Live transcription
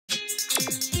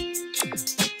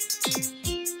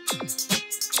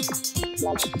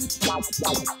Okay,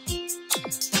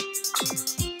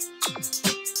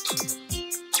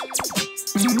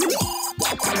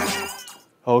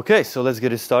 so let's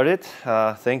get it started.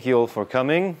 Thank you all for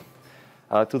coming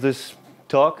to this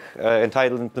talk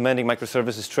entitled Implementing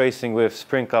Microservices Tracing with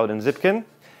Spring Cloud and Zipkin.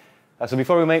 So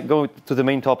before we go to the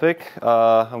main topic,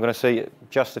 I'm going to say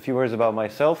just a few words about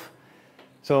myself.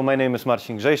 So my name is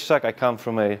Marcin Grzejszczak. I come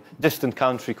from a distant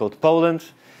country called Poland,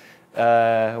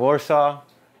 Warsaw.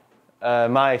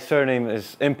 My surname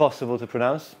is impossible to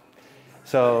pronounce.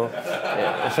 So,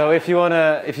 so if you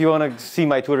wanna see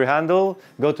my Twitter handle,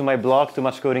 go to my blog,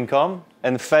 toomuchcoding.com,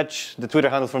 and fetch the Twitter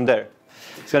handle from there.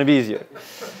 It's gonna be easier.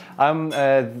 I'm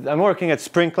working at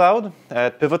Spring Cloud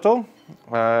at Pivotal.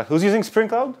 Who's using Spring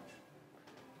Cloud?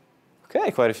 Okay,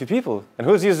 quite a few people. And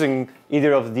who's using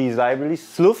either of these libraries?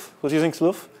 Sleuth? Who's using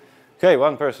Sleuth? Okay,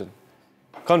 one person.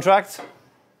 Contracts?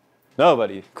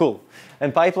 Nobody. Cool.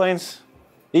 And pipelines?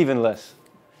 Even less.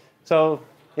 So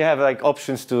you have like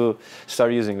options to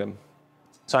start using them.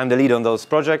 So I'm the lead on those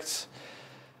projects.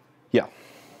 Yeah.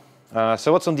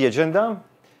 So what's on the agenda?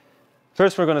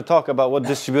 First, we're going to talk about what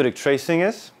distributed tracing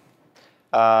is.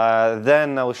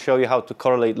 Then I will show you how to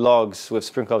correlate logs with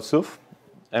Spring Cloud Sleuth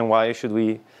and why should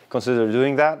we consider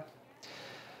doing that.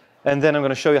 And then I'm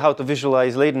going to show you how to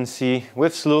visualize latency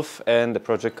with Sleuth and the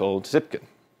project called Zipkin.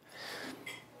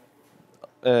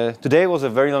 Today was a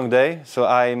very long day, so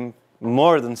I'm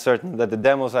more than certain that the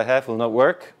demos I have will not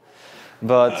work.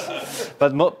 But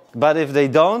if they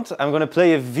don't, I'm going to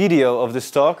play a video of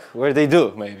this talk where they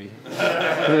do, maybe.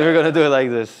 We're going to do it like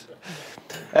this.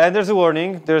 And there's a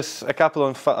warning. There's a couple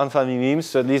of unfunny memes,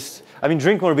 so at least, I mean,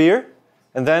 drink more beer,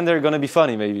 and then they're going to be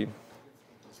funny, maybe.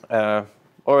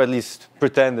 Or at least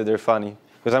pretend that they're funny,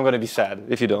 because I'm going to be sad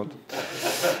if you don't.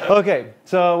 OK,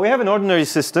 so we have an ordinary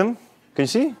system. Can you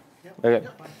see? Okay.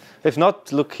 If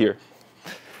not, look here.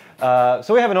 So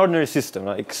we have an ordinary system.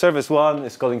 Like service 1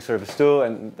 is calling service 2,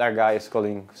 and that guy is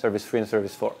calling service 3 and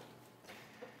service 4.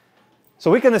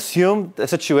 So we can assume a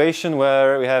situation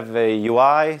where we have a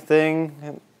UI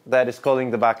thing that is calling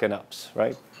the backend apps,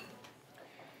 right?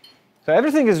 So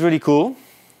everything is really cool.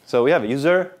 So we have a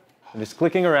user that is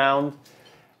clicking around,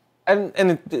 and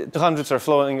the hundreds are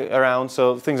flowing around,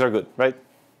 so things are good, right?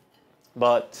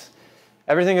 But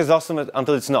everything is awesome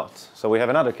until it's not. So we have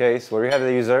another case where we have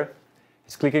the user,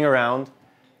 he's clicking around,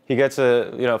 he gets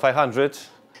a 500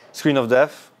 screen of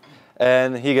death,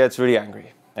 and he gets really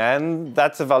angry. And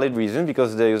that's a valid reason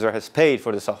because the user has paid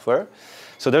for the software.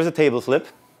 So there's a table flip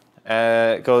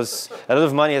because a lot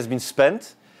of money has been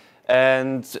spent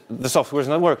and the software is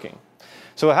not working.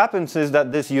 So what happens is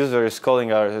that this user is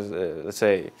calling our, let's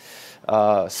say,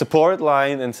 support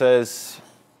line and says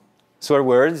swear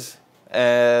words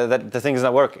that the thing is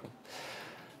not working.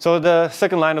 So the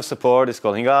second line of support is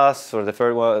calling us, or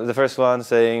the first one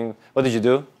saying, what did you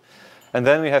do? And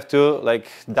then we have to like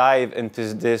dive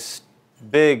into this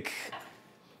big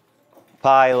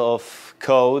pile of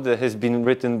code that has been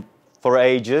written for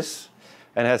ages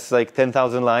and has like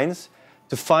 10,000 lines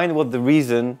to find what the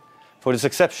reason for this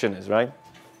exception is, right?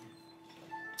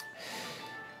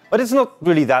 But it's not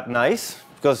really that nice,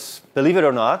 because believe it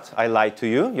or not, I lied to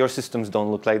you. Your systems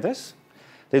don't look like this.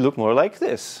 They look more like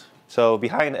this. So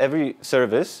behind every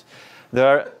service, there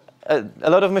are a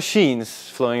lot of machines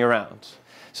flowing around.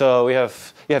 So you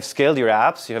have scaled your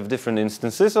apps, you have different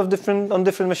instances on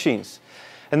different machines.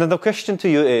 And then the question to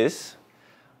you is,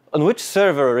 on which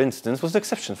server or instance was the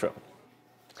exception from?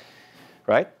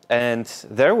 Right? And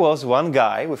there was one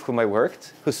guy with whom I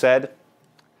worked who said,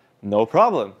 no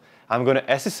problem. I'm going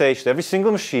to SSH to every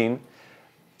single machine,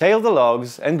 tail the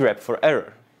logs, and grep for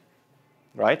error.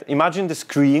 Right? Imagine the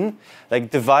screen like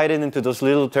divided into those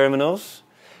little terminals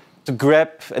to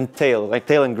grep and tail, like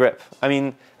tail and grep. I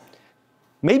mean,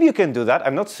 maybe you can do that.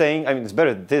 I'm not saying, I mean, it's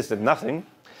better this than nothing,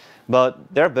 but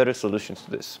there are better solutions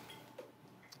to this.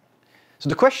 So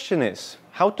the question is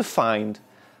how to find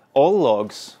all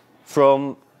logs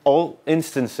from all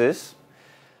instances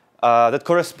that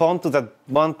correspond to that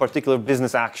one particular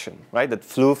business action, right, that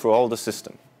flew through all the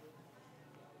system.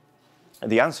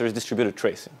 And the answer is distributed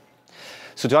tracing.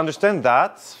 So to understand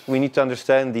that, we need to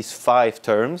understand these 5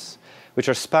 terms, which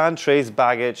are span, trace,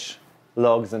 baggage,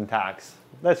 logs, and tags.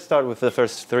 Let's start with the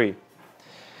first 3.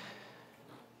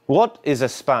 What is a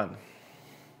span?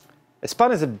 A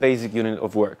span is a basic unit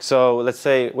of work. So let's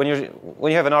say when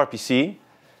you have an RPC,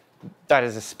 that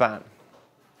is a span.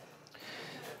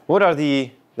 What are the,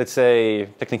 let's say,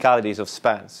 technicalities of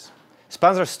spans?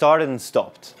 Spans are started and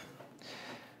stopped.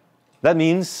 That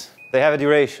means they have a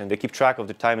duration. They keep track of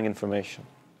the timing information.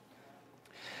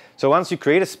 So once you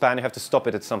create a span, you have to stop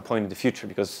it at some point in the future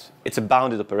because it's a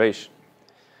bounded operation.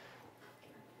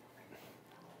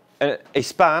 a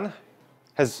span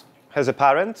has a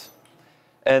parent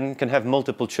and can have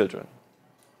multiple children.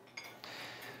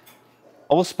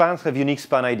 All spans have unique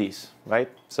span IDs, right?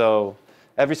 So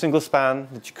every single span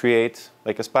that you create,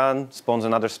 like a span spawns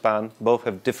another span, both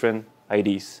have different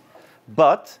IDs.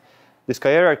 But this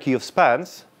hierarchy of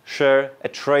spans share a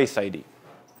trace ID,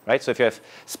 right? So if you have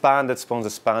span that spawns a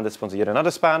span that spawns yet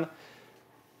another span,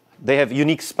 they have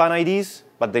unique span IDs,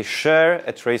 but they share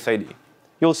a trace ID.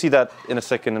 You'll see that in a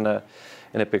second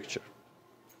in a picture.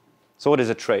 So what is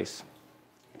a trace?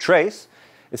 Trace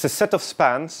is a set of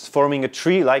spans forming a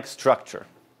tree-like structure.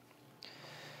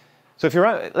 So if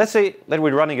you're, let's say that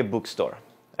we're running a bookstore,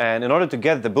 and in order to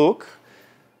get the book,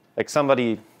 like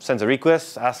somebody sends a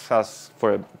request, asks us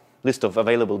for a list of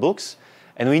available books,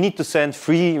 and we need to send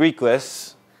 3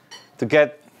 requests to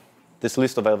get this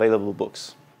list of available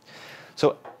books.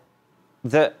 So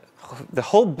the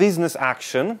whole business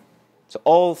action, so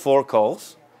all 4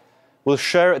 calls, will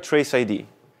share a trace ID,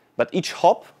 but each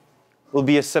hop will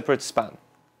be a separate span,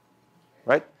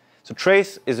 right? So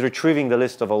trace is retrieving the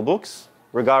list of all books,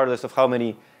 regardless of how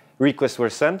many requests were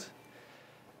sent.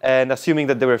 And assuming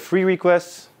that there were 3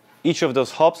 requests, each of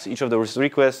those hops, each of those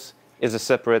requests is a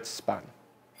separate span.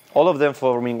 All of them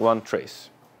forming one trace.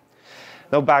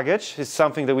 Now baggage is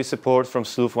something that we support from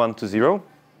Sleuth 1 to 0.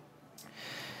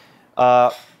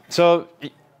 So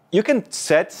you can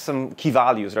set some key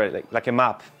values, right, like a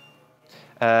map.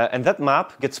 And that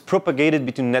map gets propagated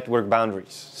between network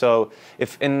boundaries. So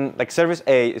if in like service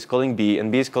A is calling B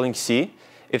and B is calling C,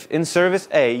 if in service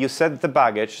A you set the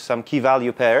baggage, some key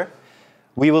value pair,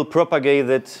 we will propagate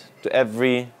it to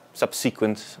every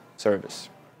subsequent service.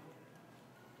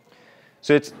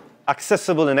 So it's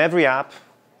accessible in every app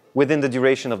within the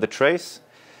duration of the trace,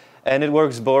 and it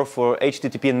works both for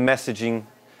HTTP and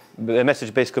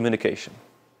message-based communication.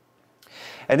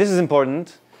 And this is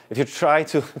important. If you try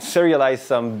to serialize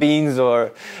some beans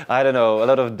or, I don't know, a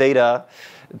lot of data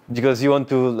because you want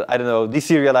to, I don't know,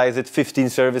 deserialize it 15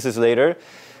 services later,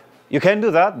 you can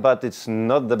do that, but it's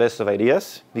not the best of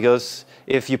ideas, because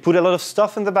if you put a lot of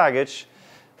stuff in the baggage,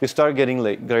 you start getting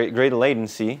great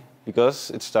latency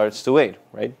because it starts to wait,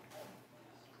 right?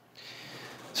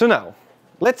 So now,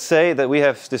 let's say that we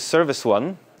have this service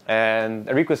 1, and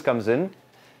a request comes in,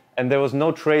 and there was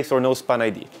no trace or no span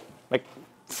ID, like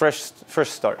fresh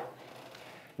start.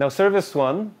 Now service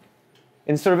 1,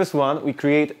 in service 1, we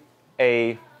create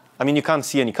a, I mean, you can't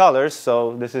see any colors,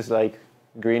 so this is like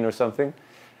green or something.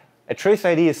 A trace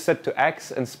ID is set to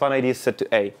X, and span ID is set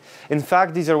to A. In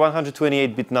fact, these are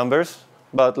 128-bit numbers,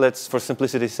 but let's, for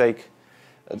simplicity's sake,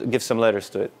 give some letters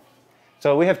to it.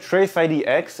 So we have trace ID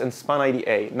X and span ID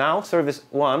A. Now service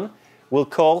 1 will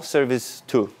call service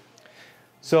 2.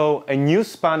 So a new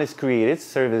span is created,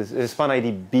 span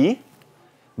ID B,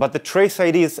 but the trace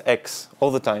ID is X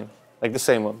all the time, like the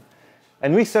same one.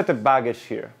 And we set a baggage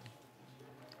here.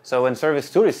 So when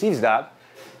service 2 receives that,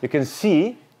 you can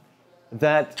see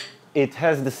that it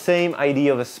has the same ID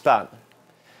of a span.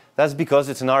 That's because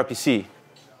it's an RPC.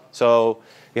 So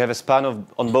you have a span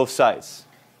on both sides.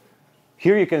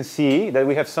 Here you can see that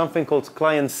we have something called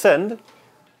client send,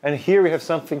 and here we have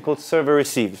something called server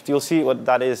received. You'll see what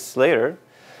that is later.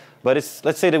 But it's,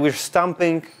 let's say that we're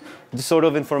stamping this sort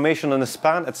of information on a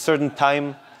span at certain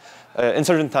time, in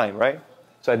certain time, right?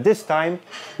 So at this time,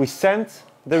 we sent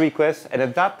the request, and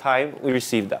at that time, we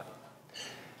received that.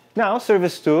 Now,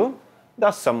 service 2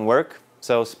 does some work.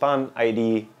 So span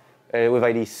ID with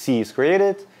ID C is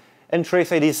created, and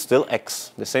trace ID is still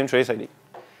X, the same trace ID.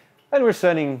 And we're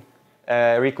sending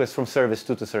a request from service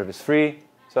 2 to service 3.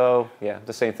 So yeah,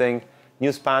 the same thing.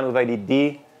 New span with ID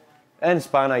D, and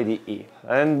span ID E.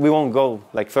 And we won't go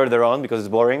like further on because it's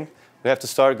boring. We have to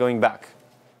start going back.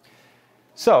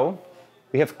 So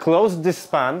we have closed this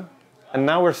span, and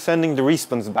now we're sending the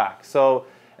response back. So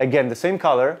again, the same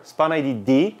color, span ID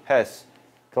D has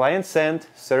client sent,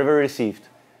 server received.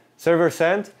 Server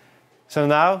sent, so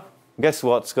now guess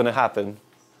what's going to happen?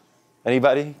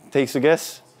 Anybody takes a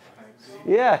guess?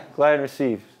 Yeah, client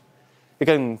received. You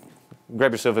can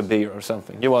grab yourself a beer or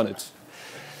something. You want it.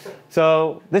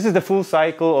 So this is the full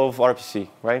cycle of RPC,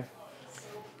 right?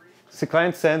 So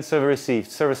client sent, server received,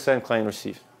 server sent, client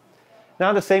received.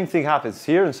 Now the same thing happens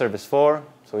here in service 4.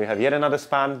 So we have yet another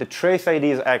span. The trace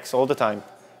ID is X all the time.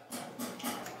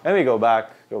 And we go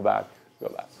back, go back, go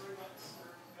back.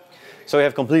 So we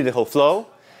have completed the whole flow.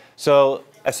 So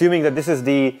assuming that this is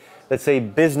the, let's say,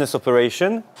 business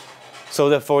operation, so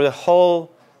that for the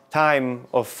whole time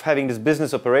of having this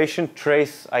business operation,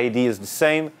 trace ID is the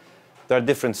same. There are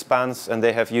different spans, and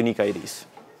they have unique IDs.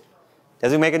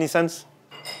 Does it make any sense?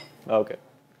 Okay.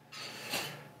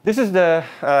 This is the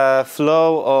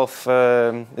flow of,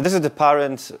 this is the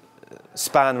parent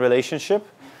span relationship.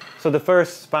 So the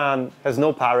first span has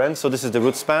no parent, so this is the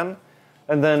root span.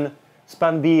 And then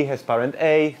span B has parent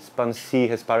A, span C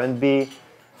has parent B,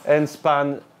 and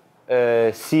span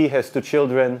C has two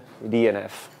children, D and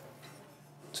F.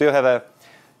 So you have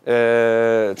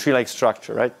a tree-like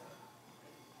structure, right?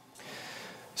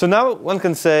 So now one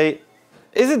can say,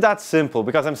 is it that simple?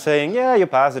 Because I'm saying, yeah, you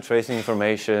pass the tracing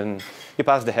information, you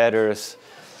pass the headers,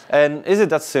 and is it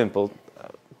that simple?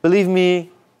 Believe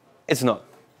me, it's not.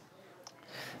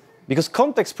 Because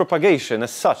context propagation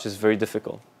as such is very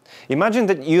difficult. Imagine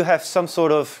that you have some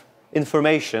sort of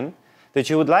information that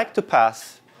you would like to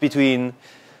pass between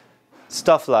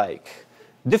stuff like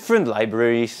different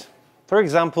libraries, for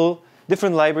example,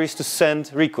 different libraries to send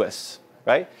requests,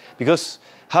 right? Because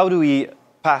how do we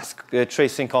pass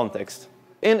tracing context?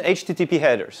 In HTTP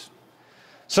headers.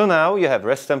 So now you have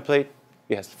REST template,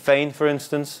 you have Feign, for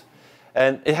instance,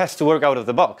 and it has to work out of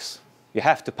the box. You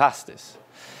have to pass this.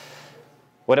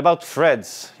 What about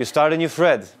threads? You start a new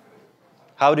thread.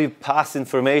 How do you pass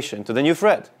information to the new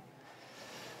thread?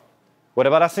 What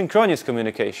about asynchronous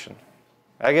communication?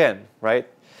 Again, right?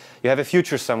 You have a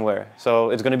future somewhere,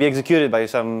 so it's going to be executed by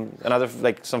some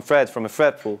thread from a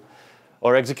thread pool,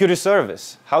 or executor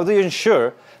service. How do you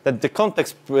ensure that the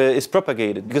context is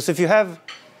propagated? Because if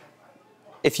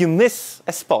you miss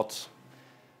a spot,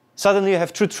 suddenly you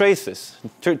have two traces,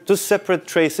 two separate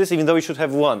traces, even though you should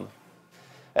have one.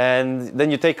 And then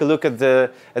you take a look at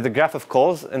the graph of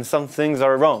calls, and some things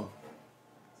are wrong.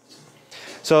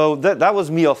 So that was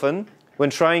me often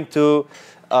when trying to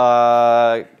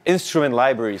instrument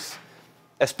libraries.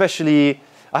 Especially,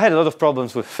 I had a lot of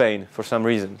problems with Feign for some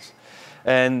reasons.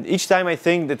 And each time I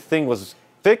think that thing was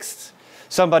fixed,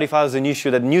 somebody files an issue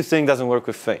that new thing doesn't work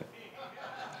with Feign.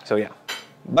 So yeah,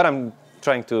 but I'm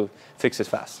trying to fix it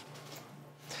fast.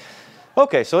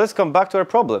 OK, so let's come back to our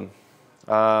problem.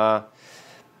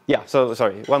 Yeah, so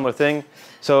sorry, one more thing.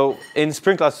 So in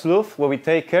Spring Cloud Sleuth, what we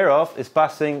take care of is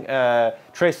passing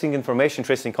tracing information,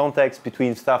 tracing context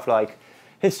between stuff like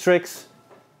hystrix,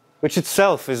 which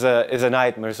itself is a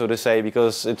nightmare, so to say,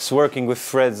 because it's working with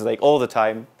threads like all the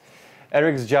time.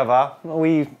 Eric's Java,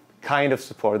 we kind of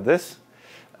support this.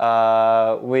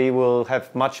 We will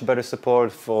have much better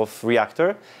support of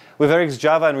Reactor. With Eric's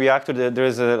Java and Reactor, there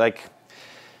is a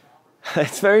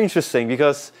it's very interesting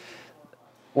because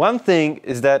one thing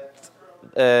is that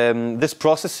this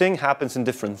processing happens in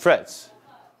different threads.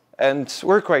 And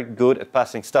we're quite good at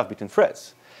passing stuff between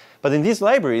threads. But in these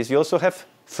libraries, you also have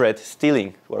thread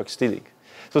stealing, work stealing.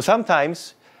 So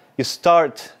sometimes you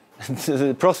start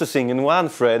processing in one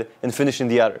thread and finish in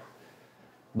the other.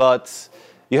 But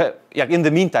in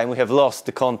the meantime, we have lost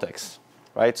the context,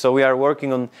 right? So we are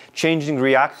working on changing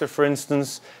Reactor, for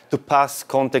instance, to pass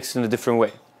context in a different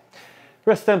way.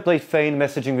 REST template, Feign,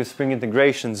 messaging with Spring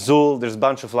integration, Zuul. There's a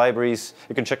bunch of libraries.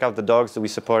 You can check out the docs that we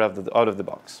support out of the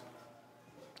box.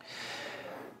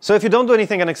 So if you don't do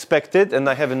anything unexpected, and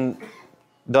I haven't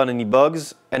done any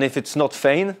bugs, and if it's not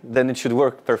Feign, then it should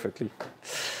work perfectly.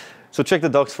 So check the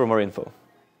docs for more info.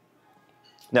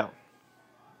 Now,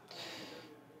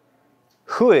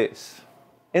 who is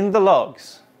in the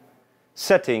logs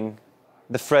setting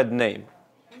the thread name?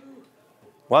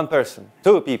 One person,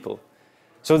 two people.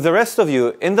 So the rest of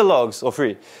you in the logs, or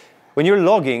three, when you're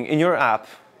logging in your app,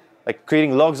 like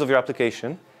creating logs of your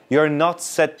application, you're not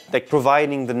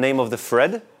providing the name of the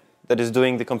thread that is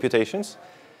doing the computations.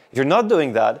 If you're not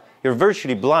doing that, you're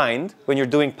virtually blind when you're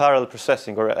doing parallel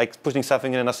processing or like putting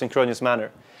something in an asynchronous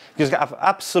manner. Because you have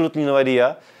absolutely no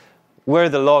idea where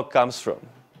the log comes from.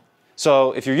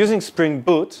 So if you're using Spring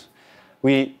Boot,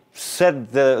 we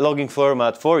set the logging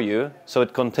format for you so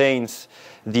it contains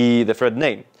the thread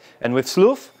name. And with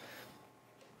Sleuth,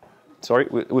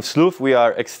 we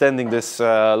are extending this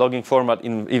logging format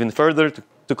even further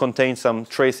to contain some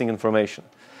tracing information.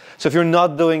 So if you're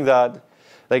not doing that,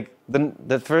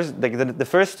 the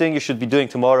first thing you should be doing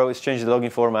tomorrow is change the logging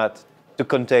format to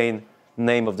contain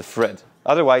name of the thread.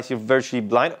 Otherwise, you're virtually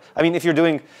blind. I mean, if you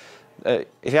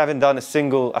haven't done a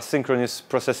single asynchronous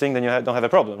processing, then you don't have a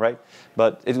problem, right?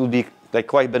 But it would be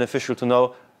quite beneficial to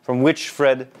know from which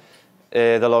thread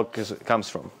the log comes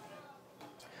from.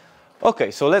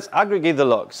 OK, so let's aggregate the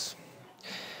logs.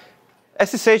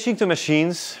 SSHing to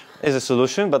machines is a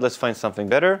solution, but let's find something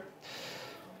better.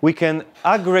 We can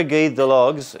aggregate the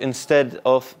logs instead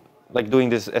of doing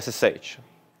this SSH.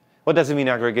 What does it mean,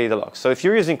 aggregate the logs? So if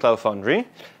you're using Cloud Foundry,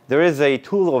 there is a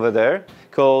tool over there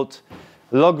called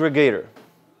Loggregator.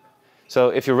 So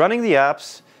if you're running the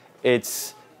apps,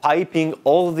 it's piping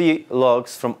all the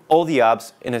logs from all the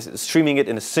apps and streaming it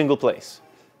in a single place.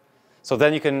 So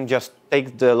then you can just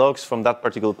take the logs from that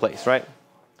particular place, right?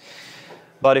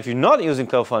 But if you're not using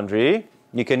Cloud Foundry,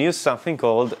 you can use something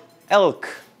called ELK,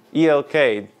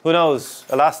 E-L-K. Who knows?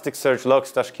 Elasticsearch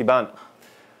log/Kibana.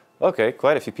 Okay,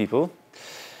 quite a few people.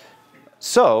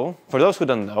 So, for those who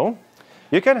don't know,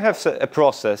 you can have a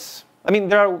process. I mean,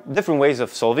 there are different ways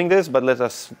of solving this, but let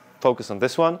us focus on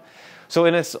this one. So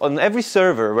on every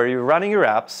server where you're running your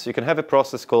apps, you can have a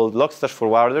process called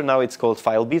log/forwarder. Now it's called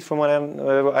filebeat from what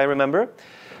I remember,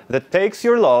 that takes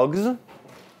your logs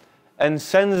and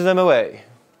sends them away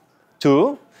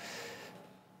to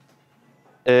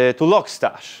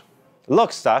Logstash.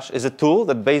 Logstash is a tool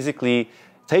that basically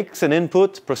takes an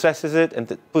input, processes it,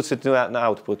 and puts it to an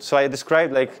output. So I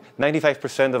described like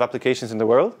 95% of applications in the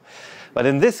world. But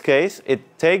in this case,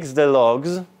 it takes the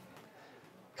logs,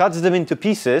 cuts them into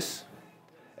pieces,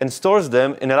 and stores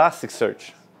them in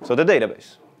Elasticsearch, so the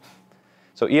database.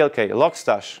 So ELK,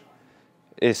 Logstash,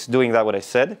 is doing that what I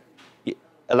said.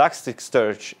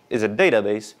 Elasticsearch is a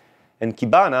database, and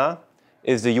Kibana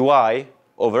is the UI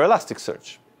over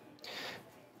Elasticsearch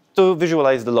to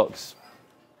visualize the logs.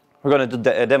 We're going to do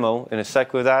a demo in a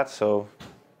sec with that, so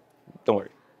don't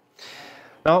worry.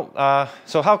 Now,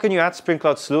 so how can you add Spring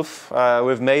Cloud Sleuth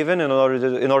with Maven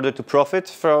in order to profit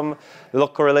from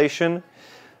log correlation?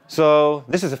 So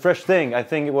this is a fresh thing. I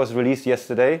think it was released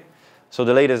yesterday. So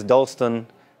the latest Dalston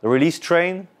release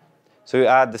train. So you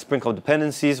add the Spring Cloud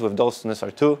dependencies with Dalston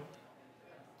SR2.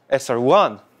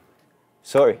 SR1.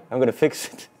 Sorry, I'm going to fix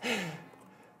it.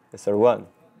 SR1.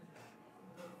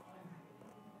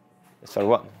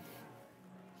 SR1.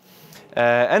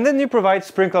 And then you provide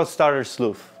Spring Cloud Starter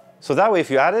Sleuth. So that way, if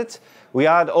you add it, we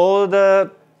add all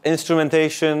the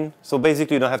instrumentation. So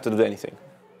basically, you don't have to do anything.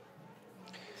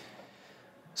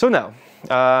 So now,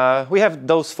 we have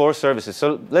those 4 services.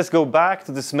 So let's go back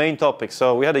to this main topic.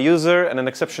 So we had a user, and an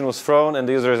exception was thrown, and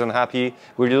the user is unhappy.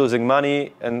 We're losing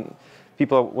money, and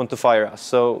people want to fire us.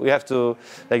 So we have to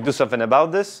do something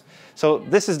about this. So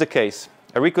this is the case.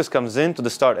 A request comes in to the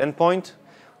start endpoint.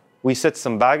 We set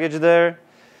some baggage there.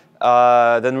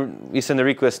 Then we send a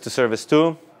request to service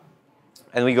 2.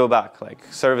 And we go back.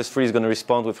 Service 3 is going to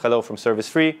respond with hello from service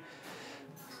 3.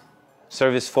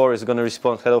 Service 4 is going to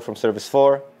respond hello from service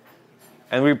 4.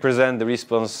 And we present the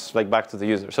response back to the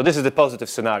user. So this is the positive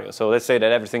scenario. So let's say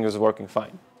that everything is working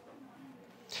fine.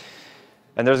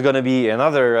 And there's going to be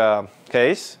another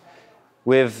case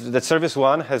with that service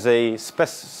 1 has a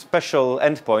special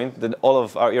endpoint that all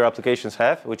of your applications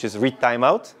have, which is read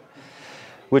timeout,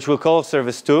 which will call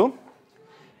service 2.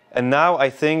 And now I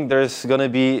think there's going to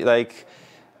be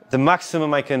the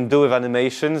maximum I can do with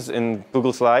animations in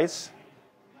Google Slides.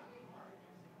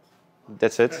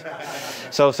 That's it.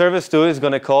 So service 2 is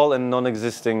going to call a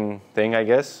non-existing thing, I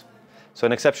guess. So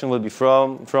an exception will be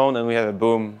thrown, and we have a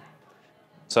boom.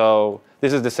 So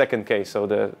this is the second case, so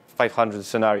the 500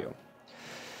 scenario.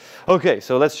 OK,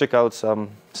 so let's check out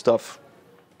some stuff.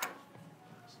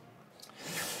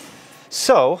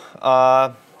 So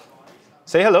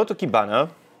say hello to Kibana.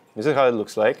 This is how it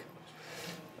looks like.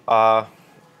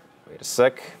 Wait a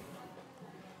sec.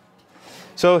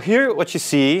 So here, what you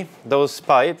see, those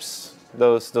pipes,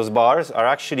 those bars, are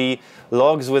actually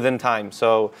logs within time.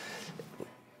 So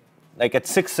at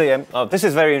 6 a.m. Oh, this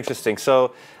is very interesting.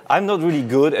 So I'm not really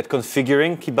good at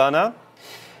configuring Kibana.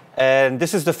 And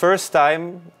this is the first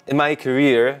time in my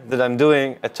career that I'm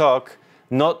doing a talk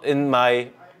not in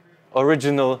my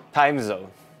original time zone.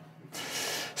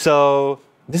 So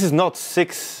this is not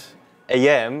 6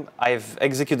 a.m. I've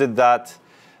executed that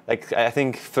I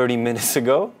think 30 minutes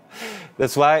ago.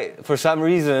 That's why, for some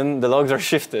reason, the logs are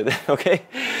shifted. Okay.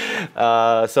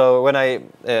 So when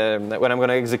I'm going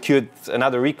to execute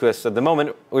another request at the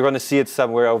moment, we're going to see it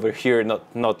somewhere over here,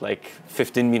 not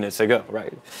 15 minutes ago,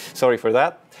 right? Sorry for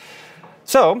that.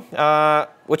 So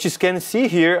what you can see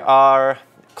here are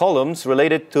columns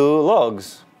related to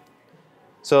logs.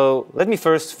 So let me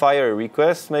first fire a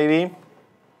request, maybe.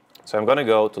 So I'm going to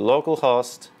go to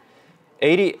localhost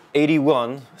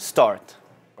 8081 start,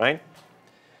 right?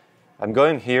 I'm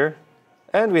going here,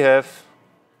 and we have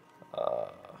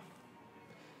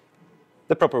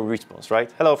the proper response,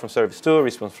 right? Hello from service 2,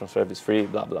 response from service 3,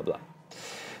 blah, blah, blah.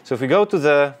 So if we go to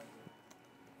the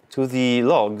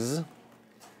logs,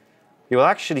 you will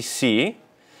actually see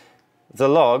the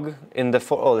log in the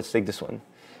let's take this one.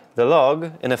 The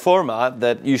log in a format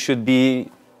that you should be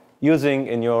using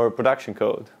in your production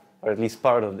code, or at least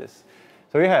part of this.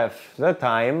 So you have the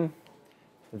time,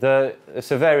 the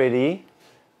severity,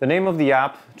 the name of the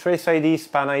app, trace ID,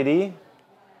 span ID,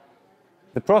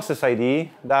 the process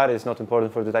ID. That is not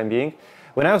important for the time being.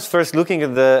 When I was first looking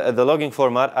at the logging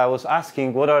format, I was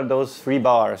asking, what are those 3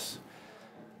 bars?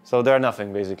 So they are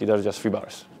nothing, basically. They're just 3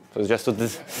 bars. So it's just to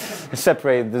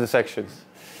separate the sections.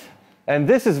 And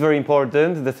this is very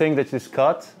important, the thing that is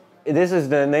cut. This is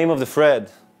the name of the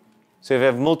thread. So if you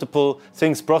have multiple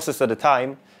things processed at a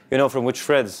time, you know from which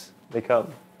threads they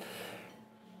come.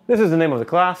 This is the name of the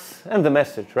class and the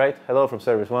message, right? Hello from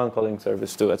service 1, calling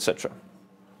service 2, etc.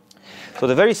 So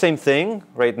the very same thing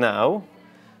right now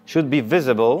should be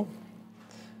visible.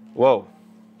 Whoa.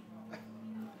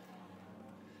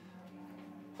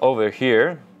 Over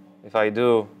here, if I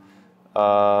do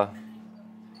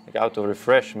like auto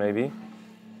refresh maybe.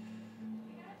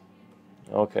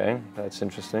 Okay, that's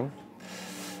interesting.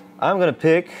 I'm going to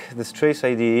pick this trace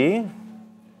ID.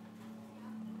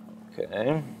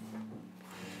 Okay.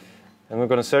 And we're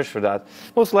going to search for that.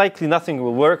 Most likely nothing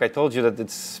will work. I told you that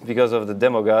it's because of the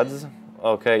demo gods.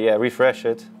 Okay, yeah, refresh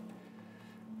it.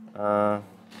 Yeah,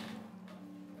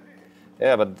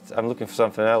 but I'm looking for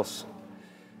something else.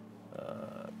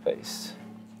 Paste.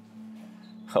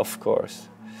 Of course.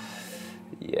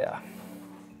 Yeah.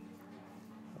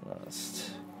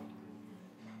 Last.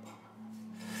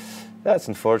 That's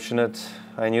unfortunate.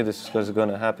 I knew this was going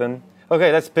to happen.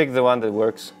 Okay, let's pick the one that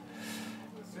works.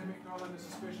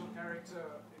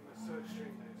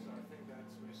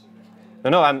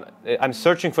 No, I'm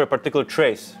searching for a particular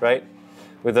trace, right,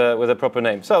 with a proper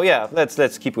name. So yeah,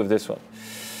 let's keep with this one.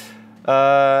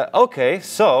 Okay,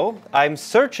 so I'm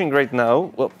searching right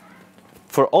now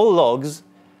for all logs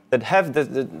that have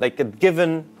like a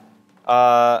given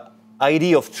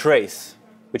ID of trace,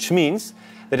 which means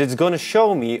that it's going to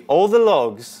show me all the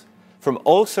logs from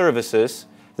all services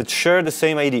that share the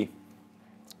same ID.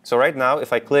 So right now,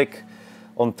 if I click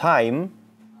on time,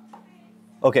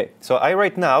 okay, so I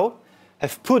right now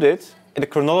have put it in a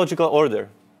chronological order.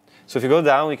 So if you go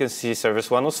down, you can see service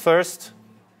 1 was first,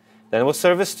 then was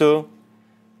service 2,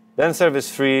 then service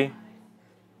 3,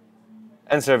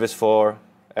 and service 4,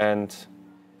 and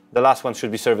the last one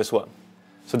should be service 1.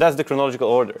 So that's the chronological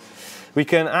order. We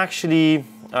can actually,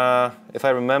 if I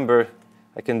remember,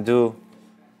 I can do,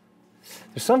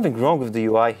 there's something wrong with the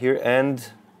UI here,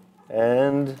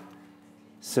 and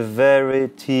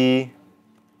severity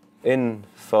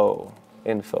info.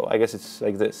 I guess it's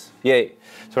like this. Yay.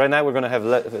 So right now we're going to have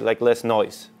less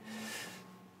noise.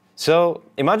 So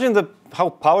imagine how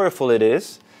powerful it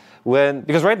is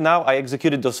because right now I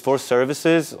executed those 4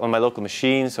 services on my local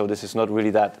machine, so this is not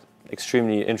really that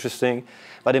extremely interesting.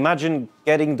 But imagine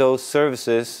getting those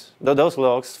services, those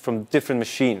logs from different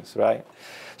machines, right?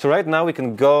 So right now we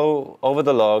can go over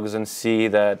the logs and see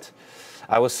that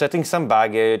I was setting some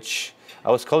baggage, I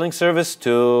was calling service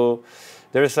 2,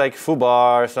 there's like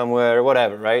foobar somewhere,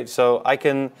 whatever, right? So I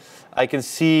can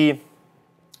see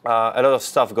a lot of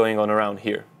stuff going on around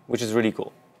here, which is really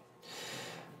cool,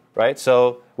 right?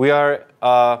 So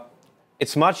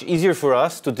it's much easier for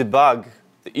us to debug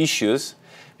the issues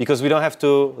because we don't have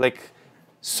to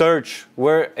search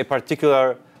where a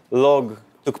particular log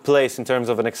took place in terms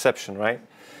of an exception, right?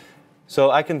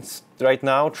 So I can right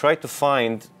now try to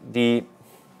find the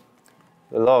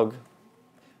log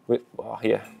with,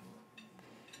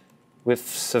 with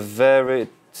severity,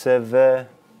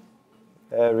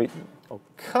 oh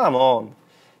come on,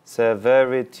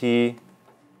 severity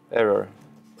error.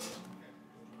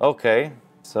 Okay,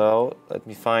 so let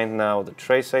me find now the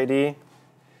trace ID.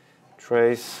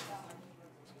 Trace.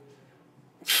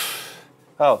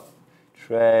 Oh,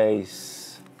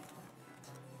 trace.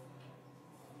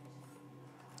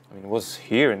 I mean, it was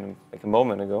here like a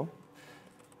moment ago.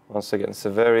 Once again,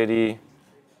 severity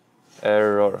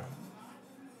error.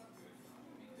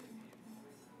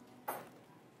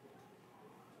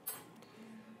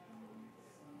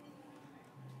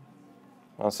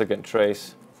 Once again,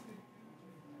 trace.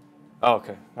 Oh,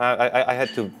 okay, I had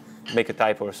to make a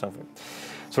typo or something.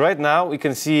 So right now we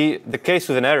can see the case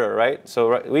with an error, right?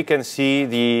 So we can see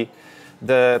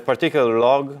the particular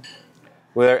log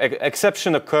where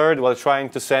exception occurred while trying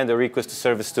to send a request to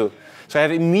service 2. So I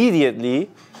have immediately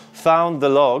found the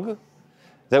log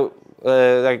that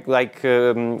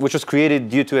which was created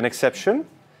due to an exception,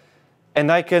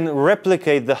 and I can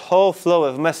replicate the whole flow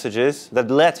of messages that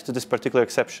led to this particular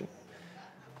exception.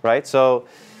 Right? So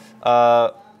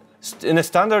in a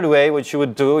standard way, what you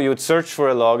would do, you would search for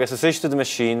a log, SSH to the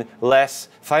machine,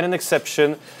 find an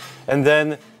exception, and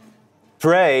then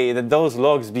pray that those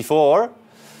logs before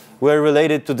were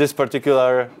related to this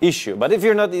particular issue. But if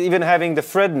you're not even having the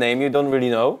thread name, you don't really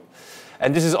know.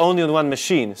 And this is only on one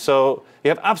machine. So you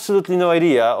have absolutely no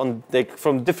idea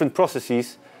from different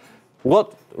processes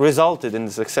what resulted in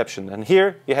this exception. And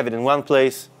here you have it in one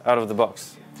place out of the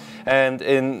box. And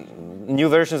in new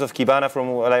versions of Kibana,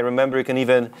 from what I remember, you can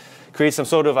even create some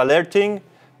sort of alerting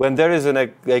when there is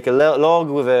like a log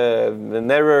with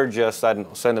an error, just, I don't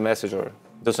know, send a message or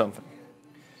do something.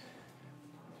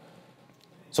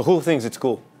 So who thinks it's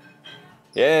cool?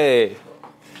 Yay!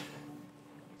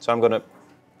 So I'm going to,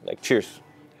 like, cheers.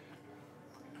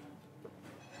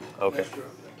 Okay.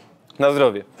 Na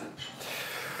zdrowie.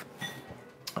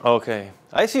 Okay.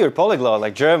 I see you're polyglot,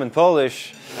 like German,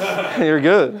 Polish. You're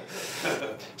good.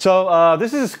 So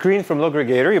this is a screen from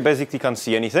Logregator. You basically can't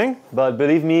see anything. But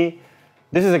believe me,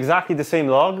 this is exactly the same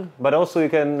log. But also you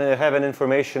can have an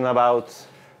information about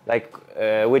like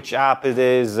which app it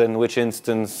is and which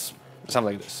instance,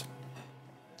 something like this.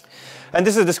 And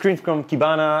this is the screen from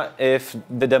Kibana if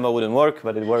the demo wouldn't work,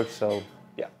 but it works, so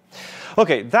yeah.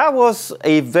 OK, that was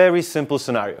a very simple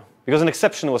scenario. Because an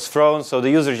exception was thrown, so the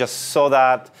user just saw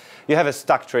that. You have a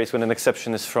stack trace when an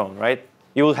exception is thrown, right?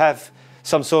 You will have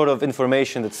some sort of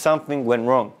information that something went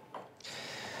wrong.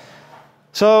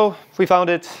 So we found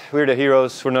it. We're the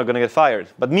heroes. We're not going to get fired.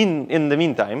 But in the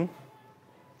meantime,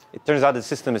 it turns out the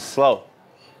system is slow.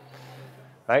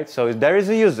 Right? So if there is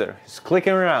a user who's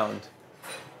clicking around.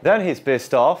 Then he's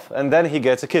pissed off, and then he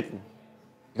gets a kitten.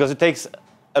 Because it takes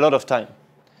a lot of time.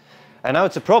 And now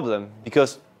it's a problem,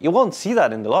 because you won't see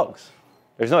that in the logs.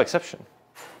 There's no exception.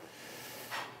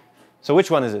 So which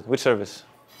one is it? Which service?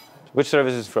 Which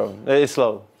service is thrown? Is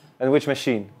slow? And which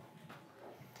machine?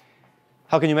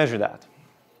 How can you measure that?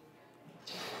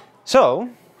 So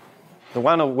the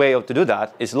one way to do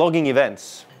that is logging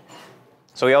events.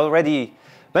 So we already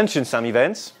mentioned some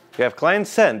events. You have client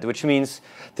send, which means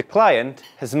the client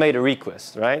has made a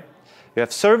request, right? You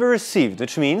have server received,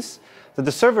 which means that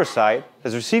the server side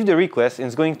has received a request and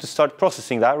is going to start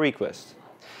processing that request.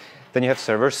 Then you have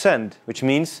server send, which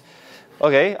means,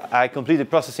 OK, I completed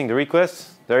processing the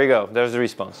request. There you go. There's the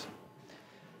response.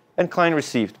 And client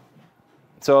received.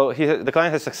 So the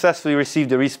client has successfully received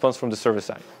the response from the server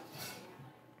side.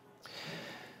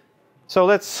 So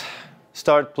let's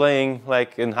start playing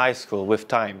like in high school with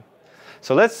time.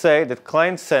 So let's say that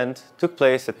client send took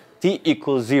place at t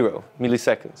equals 0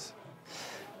 milliseconds.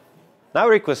 Now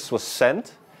request was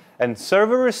sent, and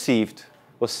server received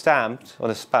was stamped on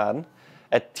a span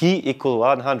at t equal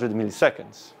 100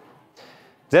 milliseconds.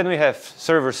 Then we have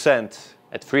server sent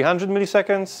at 300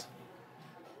 milliseconds,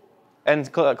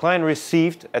 and client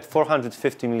received at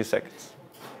 450 milliseconds.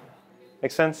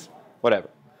 Make sense? Whatever.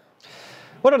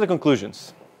 What are the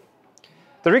conclusions?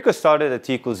 The request started at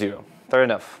t equals 0. Fair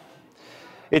enough.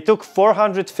 It took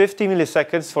 450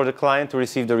 milliseconds for the client to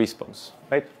receive the response,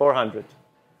 right? 400.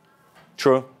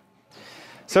 True.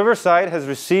 Server side has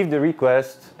received the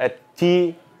request at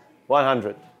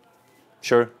t100.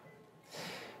 Sure.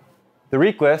 The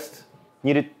request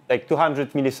needed like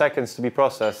 200 milliseconds to be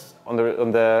processed on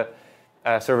the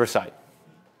server side,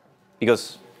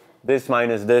 because this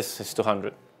minus this is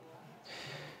 200.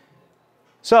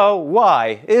 So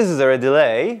why is there a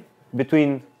delay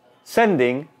between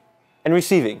sending and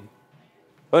receiving?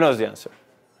 Who knows the answer?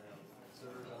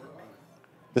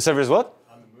 The server is what?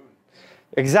 On the moon.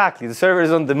 Exactly. The server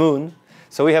is on the moon.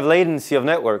 So we have latency of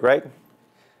network, right?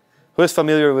 Who is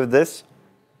familiar with this?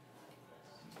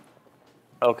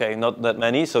 OK, not that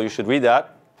many, so you should read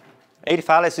that. 8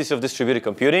 fallacies of distributed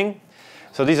computing.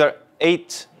 So these are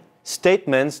 8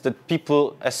 statements that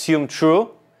people assume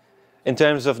true in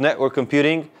terms of network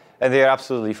computing, and they are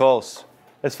absolutely false.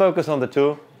 Let's focus on the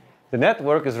 2. The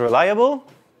network is reliable,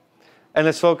 and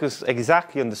let's focus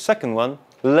exactly on the second one.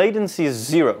 Latency is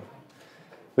 0,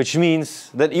 which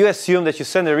means that you assume that you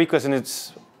send a request and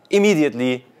it's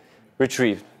immediately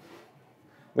retrieved,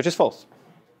 which is false.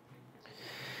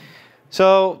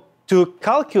 So to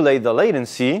calculate the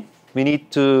latency, we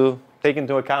need to take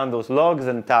into account those logs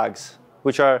and tags,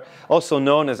 which are also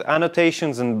known as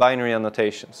annotations and binary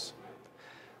annotations.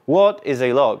 What is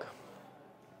a log?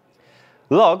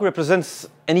 Log represents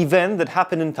an event that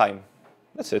happened in time.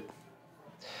 That's it.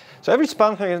 So every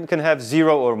span can have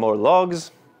 0 or more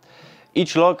logs.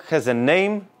 Each log has a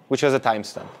name, which has a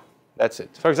timestamp. That's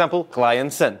it. For example,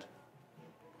 client send.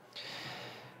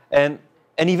 And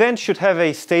an event should have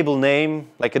a stable name,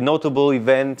 like a notable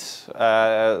event,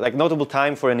 like notable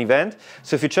time for an event.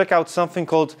 So if you check out something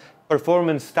called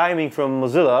performance timing from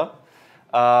Mozilla,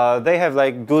 they have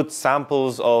like good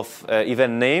samples of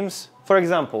event names. For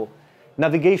example,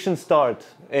 navigation start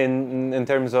in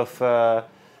terms of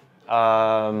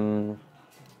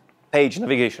page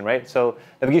navigation, right? So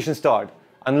navigation start,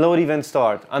 unload event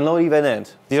start, unload event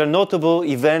end. These are notable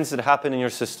events that happen in your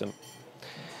system.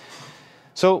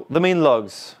 So the main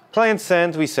logs. Client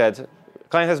sent, we said.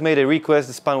 Client has made a request,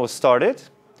 the span was started.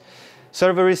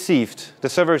 Server received, the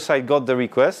server side got the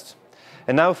request.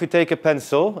 And now if we take a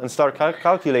pencil and start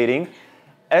calculating,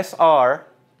 SR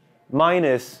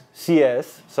minus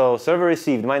CS, so server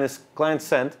received minus client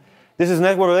sent, this is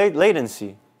network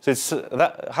latency. So it's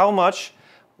how much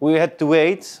we had to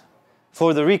wait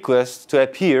for the request to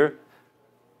appear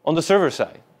on the server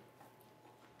side.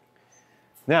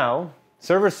 Now,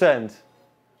 server sent,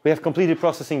 we have completed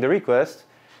processing the request.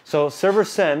 So server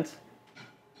sent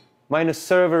minus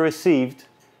server received,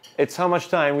 it's how much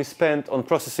time we spent on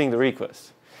processing the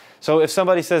request. So if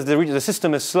somebody says the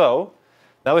system is slow,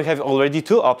 now we have already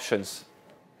two options.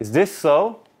 Is this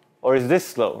slow or is this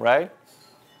slow, right?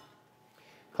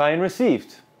 Client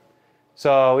received.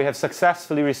 So we have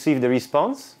successfully received the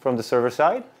response from the server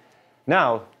side.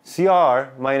 Now,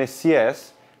 CR minus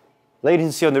CS,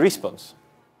 latency on the response.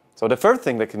 So the first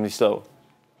thing that can be slow.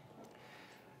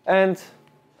 And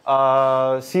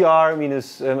CR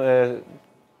minus,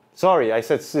 sorry, I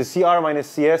said CR minus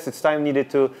CS, it's time needed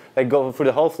to go through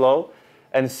the whole flow.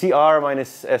 And CR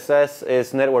minus SS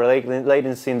is network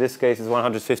latency. In this case, is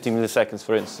 150 milliseconds,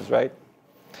 for instance, right?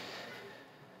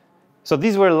 So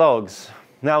these were logs.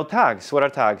 Now tags, what are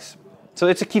tags? So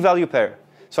it's a key value pair.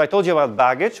 So I told you about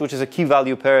baggage, which is a key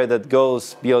value pair that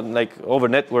goes beyond, over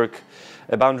network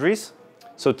boundaries.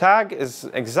 So tag is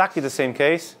exactly the same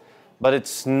case, but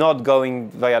it's not going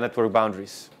via network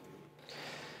boundaries.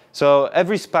 So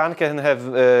every span can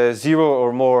have 0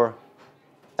 or more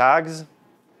tags.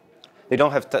 They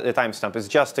don't have the timestamp. It's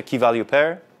just a key value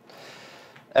pair.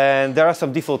 And there are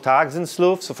some default tags in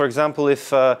Sleuth. So for example,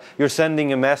 if you're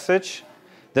sending a message,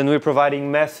 then we're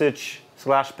providing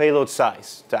message/payload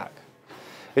size tag.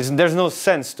 There's no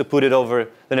sense to put it over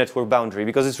the network boundary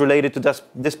because it's related to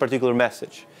this particular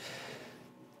message.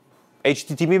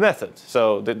 HTTP method.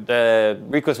 So the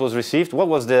request was received. What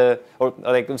was the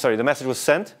message was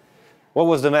sent. What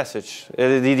was the message?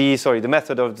 The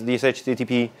method of this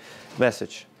HTTP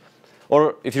message.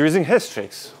 Or if you're using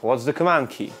Hystrix, what's the command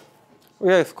key?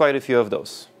 We have quite a few of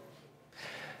those.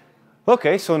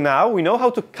 OK, so now we know how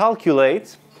to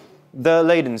calculate the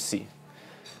latency.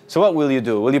 So what will you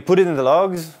do? Will you put it in the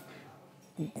logs?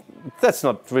 That's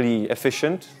not really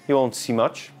efficient. You won't see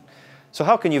much. So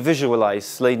how can you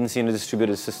visualize latency in a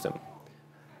distributed system?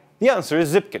 The answer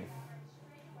is Zipkin.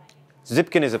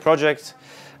 Zipkin is a project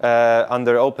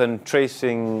under Open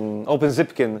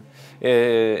Zipkin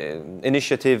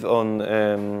initiative on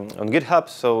GitHub.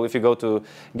 So if you go to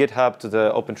GitHub to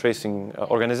the Open Tracing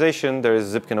organization, there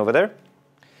is Zipkin over there.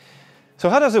 So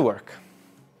how does it work?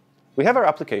 We have our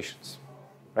applications,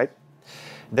 right?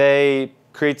 They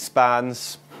create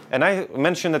spans. And I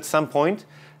mentioned at some point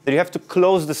that you have to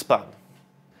close the span.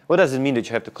 What does it mean that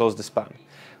you have to close the span?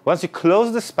 Once you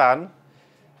close the span,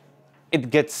 it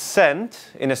gets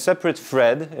sent in a separate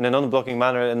thread in a non-blocking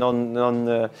manner, and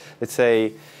let's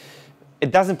say, it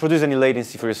doesn't produce any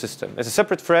latency for your system. It's a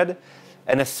separate thread,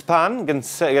 and a span gets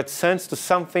sent to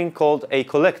something called a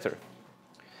collector.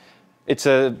 It's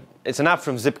an app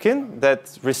from Zipkin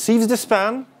that receives the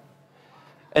span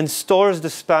and stores the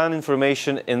span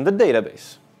information in the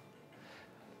database.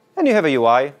 And you have a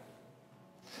UI,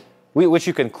 which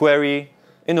you can query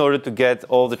in order to get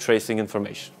all the tracing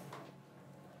information.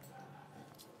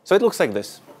 So it looks like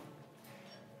this.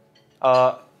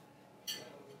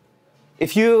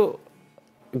 If you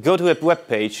go to a web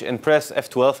page and press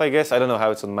F12, I guess, I don't know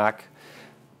how it's on Mac,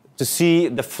 to see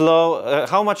the flow,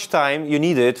 how much time you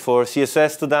needed for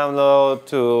CSS to download,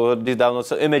 to download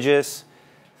some images.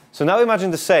 So now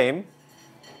imagine the same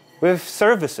with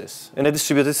services in a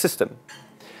distributed system.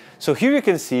 So here you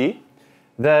can see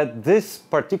that this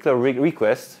particular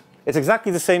request, it's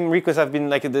exactly the same request I've been,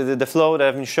 the flow that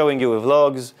I've been showing you with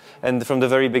logs and from the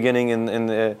very beginning in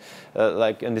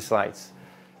the slides.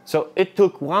 So it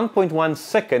took 1.1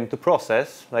 second to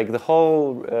process, the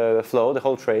whole flow, the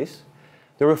whole trace.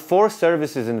 There were 4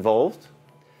 services involved.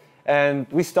 And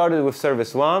we started with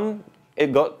service 1.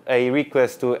 It got a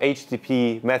request to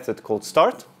HTTP method called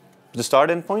start, the start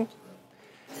endpoint.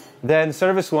 Then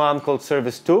service 1 called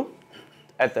service 2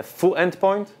 at the full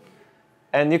endpoint.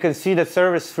 And you can see that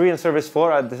service 3 and service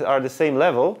 4 are the same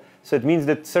level. So it means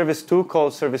that service 2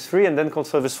 calls service 3 and then calls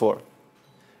service 4.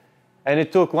 And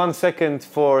it took 1 second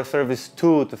for service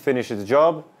 2 to finish its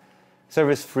job.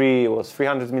 Service 3 was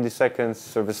 300 milliseconds.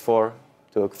 Service 4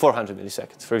 took 400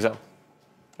 milliseconds, for example.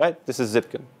 Right? This is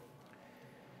Zipkin.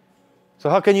 So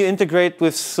how can you integrate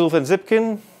with Sleuth and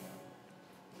Zipkin?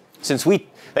 Since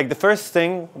the first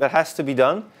thing that has to be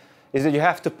done is that you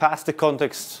have to pass the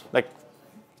context,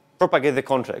 propagate the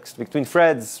context between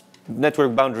threads,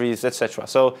 network boundaries, etc.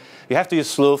 So you have to use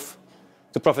Sleuth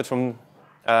to profit from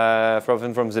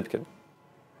Zipkin.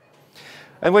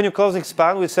 And when you're closing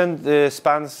span, we send the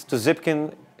spans to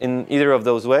Zipkin in either of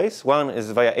those ways. One is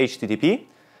via HTTP.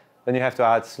 then you have to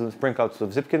add Spring Cloud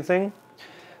Sleuth Zipkin thing,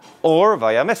 or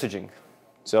via messaging.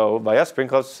 So via Spring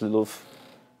Cloud Sleuth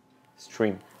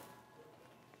stream.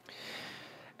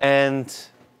 And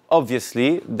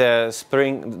obviously,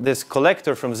 this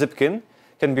collector from Zipkin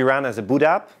can be run as a boot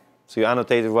app. So you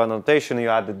annotate one annotation, you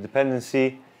add the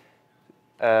dependency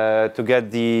to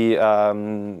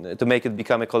make it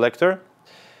become a collector.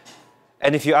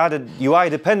 And if you add a UI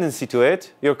dependency to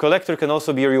it, your collector can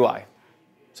also be your UI.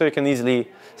 So you can easily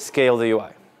scale the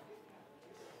UI.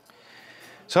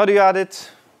 So how do you add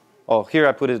it? Oh, here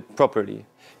I put it properly.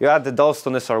 You add the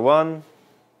Dalston SR1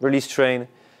 release train,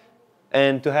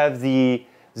 and to have the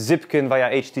Zipkin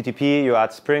via HTTP, you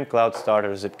add Spring Cloud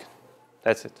Starter Zipkin.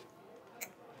 That's it.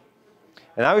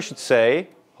 And now we should say,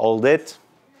 hold it.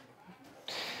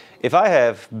 If I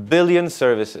have billion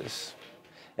services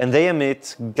and they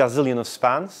emit gazillion of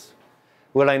spans,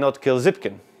 will I not kill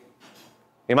Zipkin?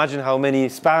 Imagine how many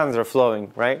spans are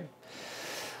flowing, right?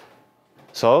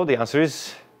 So the answer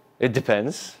is, it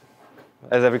depends.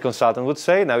 As every consultant would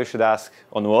say, now you should ask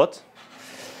on what.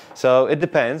 So it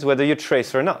depends whether you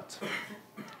trace or not.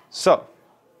 So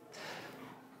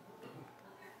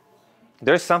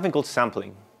there's something called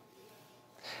sampling.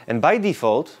 And by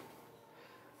default,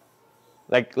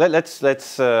 like let's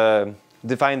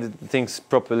define the things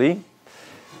properly.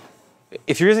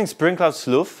 If you're using Spring Cloud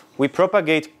Sleuth, we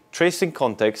propagate tracing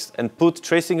context and put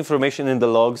tracing information in the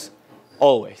logs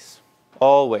always.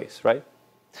 Always, right?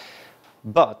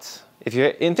 But if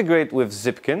you integrate with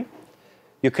Zipkin,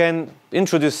 you can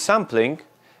introduce sampling.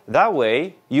 That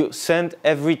way, you send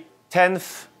every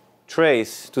 10th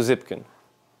trace to Zipkin,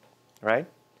 right?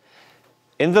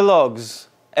 In the logs,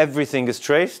 everything is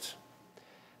traced,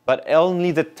 but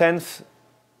only the 10th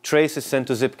trace is sent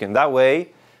to Zipkin. That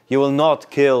way, you will not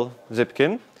kill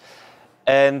Zipkin.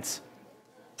 And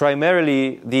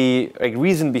primarily, the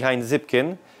reason behind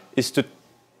Zipkin is to,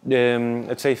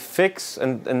 let's say, fix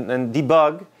and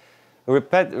debug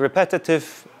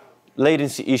repetitive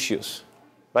latency issues,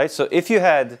 right? So if you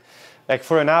had, like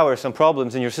for an hour, some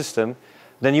problems in your system,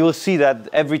 then you will see that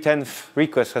every 10th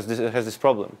request has this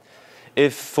problem.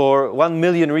 If for 1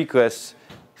 million requests,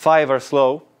 5 are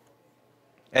slow,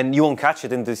 and you won't catch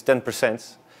it in these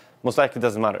 10%, most likely it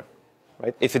doesn't matter,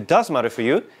 right? If it does matter for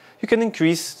you, you can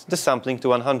increase the sampling to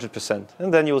 100%,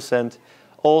 and then you will send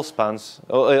all spans,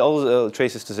 all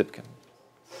traces to Zipkin.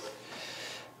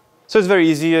 So it's very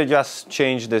easy. You just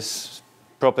change this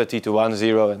property to 1,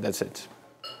 0, and that's it.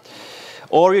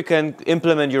 Or you can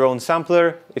implement your own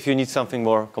sampler if you need something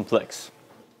more complex.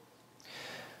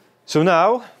 So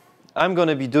now I'm going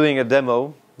to be doing a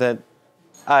demo that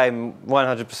I'm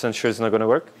 100% sure is not going to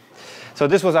work. So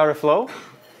this was our flow.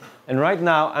 And right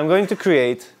now I'm going to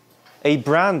create a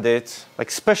branded,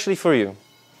 like specially for you,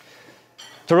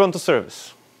 Toronto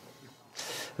service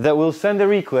that will send a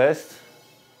request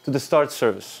to the start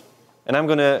service. And I'm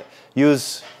going to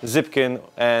use Zipkin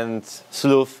and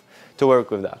Sleuth to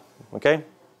work with that. Okay?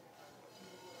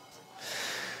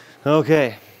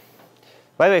 Okay.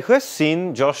 By the way, who has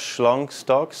seen Josh Long's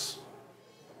talks?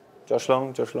 Josh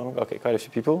Long? Okay, quite a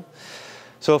few people.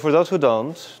 So for those who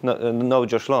don't know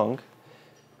Josh Long,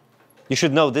 you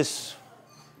should know this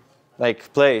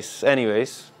place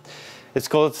anyways. It's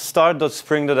called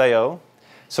start.spring.io.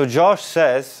 So Josh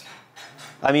says,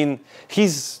 I mean,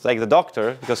 he's like the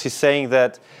doctor because he's saying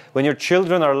that when your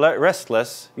children are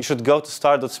restless, you should go to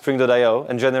start.spring.io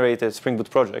and generate a Spring Boot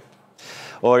project.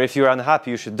 Or if you're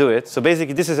unhappy, you should do it. So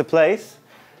basically, this is a place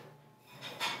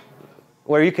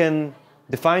where you can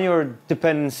define your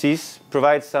dependencies,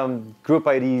 provide some group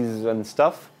IDs and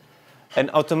stuff, and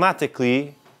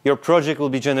automatically your project will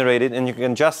be generated and you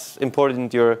can just import it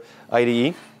into your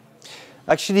IDE.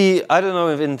 Actually, I don't know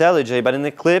if IntelliJ, but in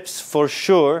Eclipse, for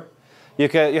sure, you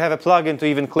have a plugin to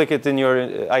even click it in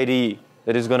your IDE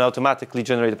that is going to automatically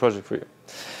generate a project for you.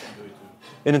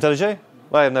 In IntelliJ?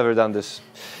 Well, I've never done this.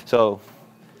 So,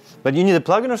 but you need a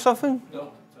plugin or something?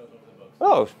 No,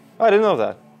 oh, I didn't know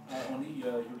that. Only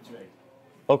Eureka.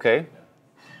 Okay. Yeah.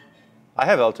 I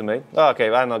have Ultimate. Oh,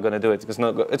 okay, I'm not going to do it because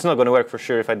it's not going to work for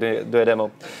sure if I do a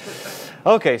demo.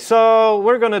 Okay, so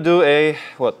we're going to do a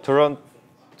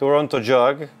Toronto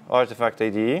Jug artifact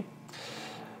IDE.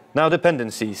 Now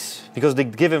dependencies, because they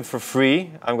give them for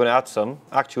free, I'm going to add some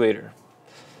actuator.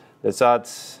 Let's add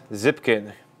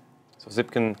Zipkin, so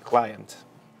Zipkin client.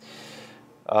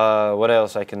 What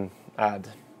else I can add?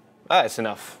 It's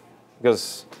enough,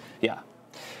 because yeah.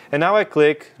 And now I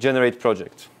click generate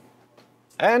project,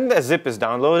 and a zip is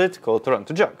downloaded called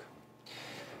Toronto Jug.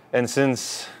 And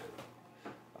since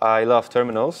I love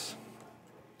terminals,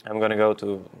 I'm going to go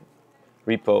to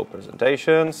repo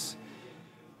presentations.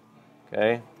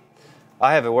 Okay.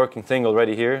 I have a working thing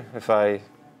already here. If I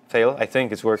fail, I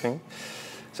think it's working.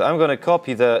 So I'm going to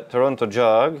copy the Toronto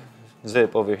jog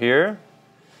zip over here,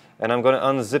 and I'm going to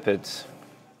unzip it.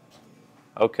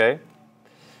 OK.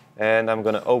 And I'm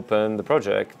going to open the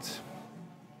project.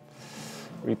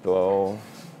 Repo.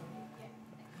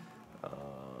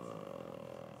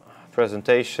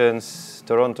 Presentations,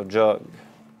 Toronto jog,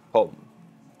 home.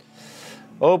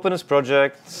 Open as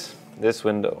project, this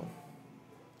window.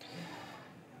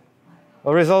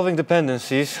 Well, resolving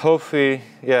dependencies, hopefully,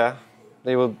 yeah,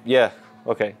 they will, yeah,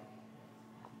 OK.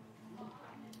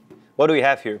 What do we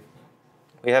have here?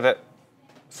 We have a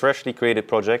freshly created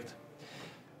project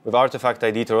with artifact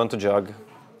ID Toronto jog.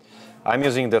 I'm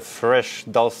using the fresh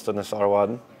Dalston as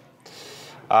R1.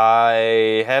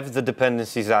 I have the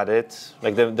dependencies added,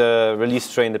 like the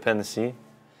release train dependency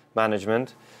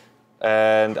management.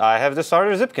 And I have the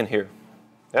starter Zipkin here.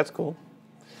 That's cool.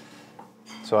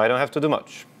 So I don't have to do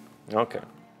much. OK.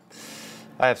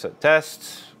 I have some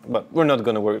tests, but we're not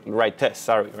going to write tests,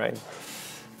 are we, right?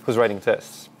 Who's writing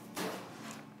tests?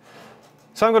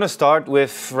 So I'm going to start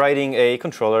with writing a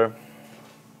controller.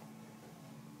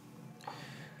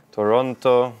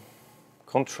 Toronto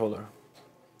controller,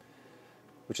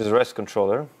 which is a REST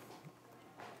controller.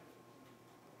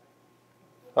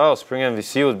 Oh, Spring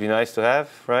MVC would be nice to have,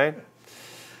 right?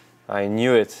 I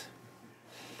knew it.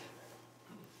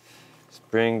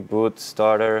 Spring Boot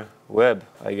Starter Web,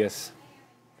 I guess.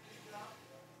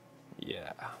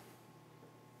 Yeah.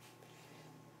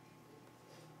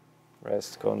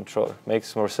 REST controller.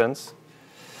 Makes more sense.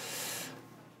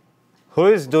 Who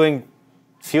is doing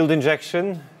field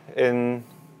injection in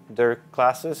their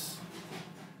classes?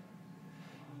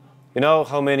 You know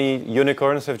how many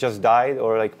unicorns have just died,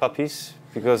 or like puppies,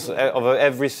 because of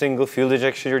every single field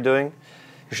injection you're doing?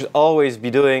 You should always be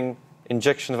doing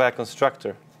injection via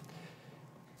constructor.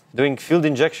 Doing field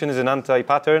injection is an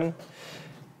anti-pattern,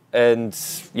 and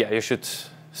yeah, you should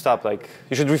stop. Like,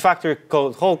 you should refactor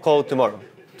code, whole code tomorrow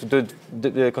to do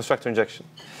the constructor injection.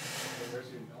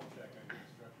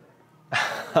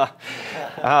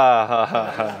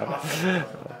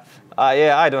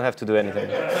 Yeah, I don't have to do anything.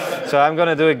 So I'm going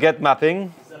to do a get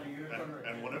mapping.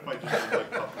 And what if I just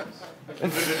like puppies?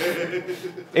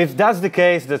 If that's the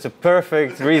case, that's a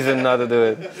perfect reason not to do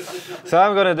it. So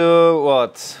I'm going to do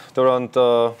what?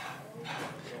 Toronto.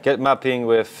 Get mapping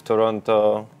with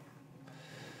Toronto.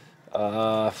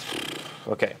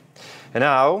 OK. And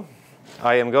now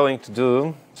I am going to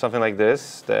do something like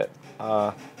this. That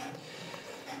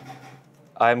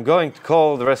I'm going to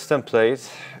call the REST template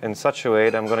in such a way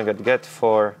that I'm going to get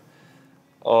for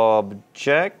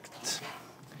object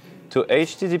to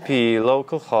HTTP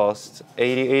localhost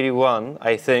 8081,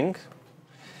 I think.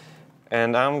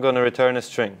 And I'm going to return a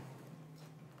string.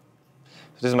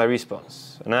 So this is my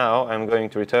response. And now I'm going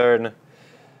to return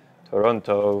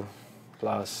Toronto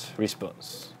plus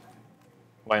response.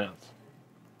 Why not?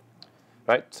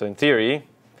 Right? So in theory,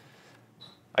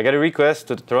 I get a request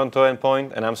to the Toronto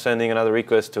endpoint, and I'm sending another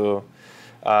request to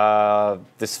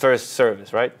this first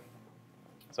service, right?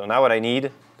 So now what I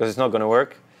need, because it's not going to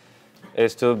work,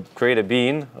 is to create a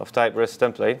bean of type REST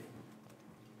template.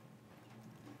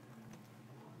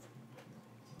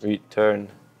 Return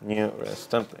new REST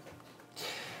template.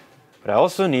 What I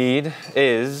also need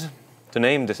is to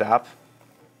name this app.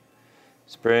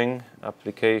 Spring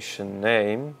application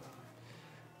name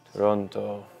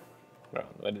Toronto.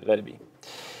 Let it be.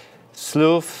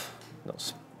 Sleuth. No,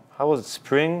 how was it?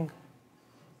 Spring.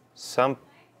 Some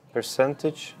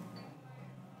percentage.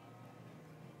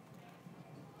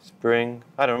 Spring.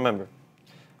 I don't remember.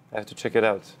 I have to check it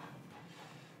out.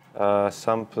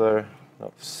 Sampler.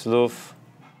 No, sleuth.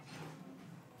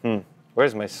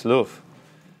 Where's my sleuth?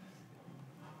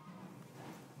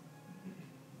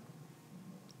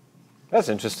 That's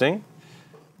interesting.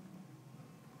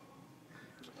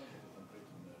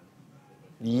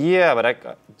 Yeah,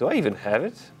 but do I even have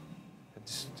it?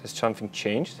 Has something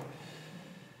changed?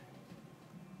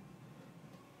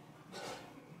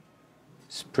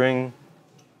 Spring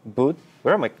Boot.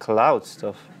 Where are my cloud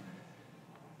stuff?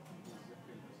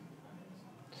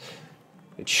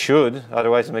 It should,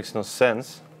 otherwise it makes no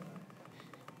sense.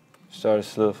 Start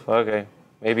sleuth. Okay,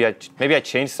 maybe I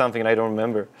changed something and I don't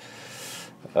remember.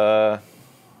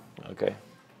 Okay.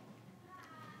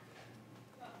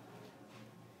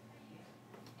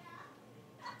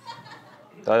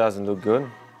 That doesn't look good,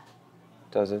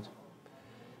 does it?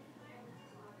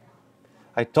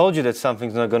 I told you that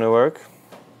something's not going to work.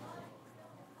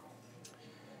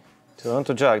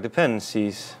 Toronto Jack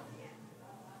dependencies.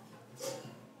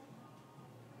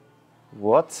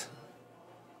 What?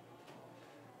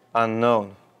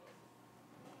 Unknown.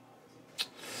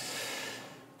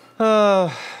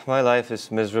 My life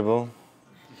is miserable.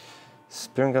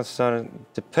 Spring got started.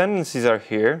 Dependencies are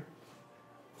here.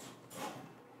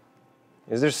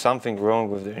 Is there something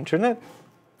wrong with the internet?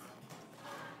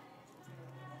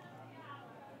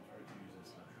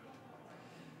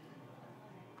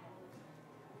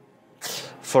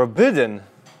 Forbidden.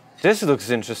 This looks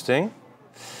interesting.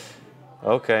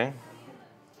 Okay.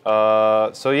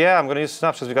 So yeah, I'm going to use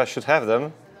snapshots because I should have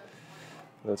them.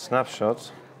 Let's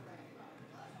snapshot.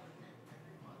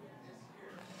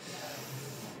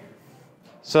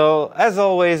 So as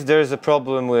always, there's a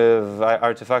problem with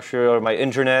Artifactory or my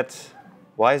internet.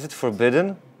 Why is it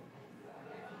forbidden?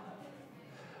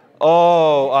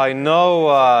 Oh, I know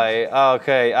why.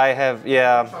 Okay, I have,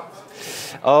 yeah.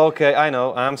 Okay, I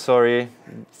know, I'm sorry.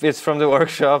 It's from the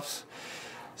workshops.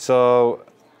 So,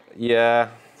 yeah.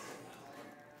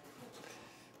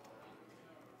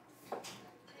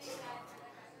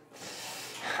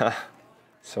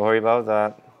 Sorry about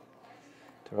that.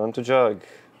 Toronto jug.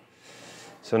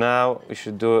 So now we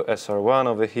should do SR1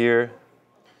 over here.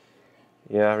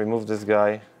 Yeah, remove this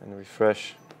guy and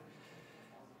refresh.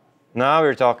 Now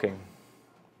we're talking.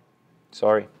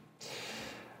 Sorry.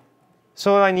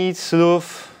 So I need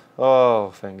sleuth.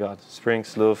 Oh, thank God. Spring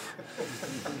sleuth.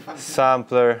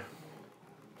 Sampler.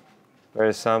 Where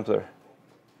is sampler?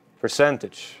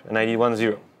 Percentage. And I need 10.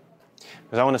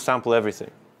 Because I want to sample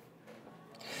everything.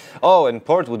 Oh, and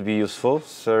port would be useful.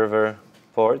 Server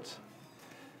port.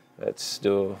 Let's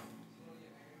do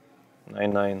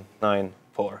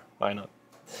 9994. Why not?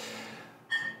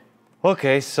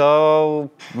 Okay,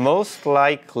 so most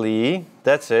likely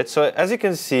that's it. So as you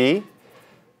can see,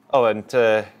 oh, and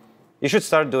you should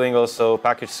start doing also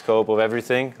package scope of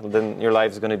everything. Then your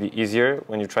life is going to be easier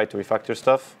when you try to refactor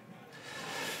stuff.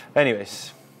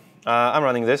 Anyways, I'm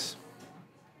running this.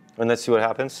 And let's see what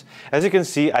happens. As you can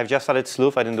see, I've just added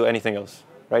sleuth. I didn't do anything else,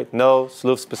 right? No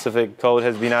sleuth-specific code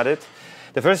has been added.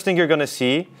 The first thing you're going to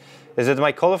see is that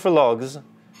my colorful logs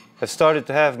have started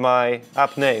to have my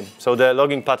app name. So the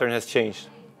logging pattern has changed.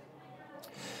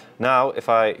 Now, if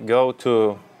I go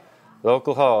to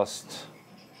localhost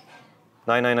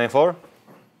 9994,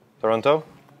 Toronto.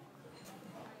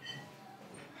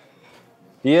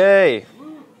 Yay!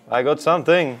 I got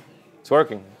something. It's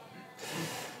working.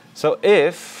 So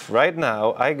if, right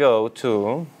now, I go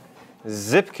to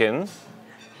Zipkin,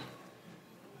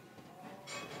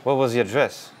 what was the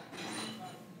address?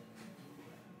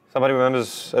 Somebody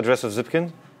remembers the address of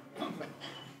Zipkin?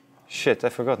 Shit,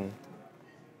 I've forgotten.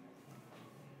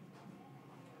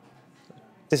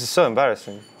 This is so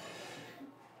embarrassing.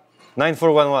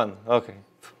 9411, okay.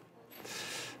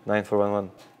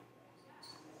 9411.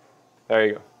 There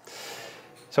you go.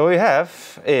 So what we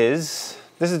have is,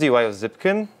 this is the UI of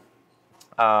Zipkin.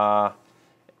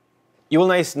 You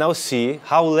will now see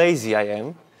how lazy I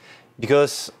am,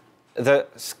 because the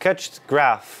sketched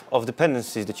graph of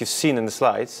dependencies that you've seen in the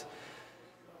slides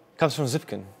comes from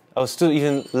Zipkin. I was still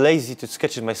even lazy to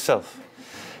sketch it myself.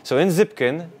 So in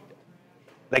Zipkin,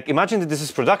 like imagine that this is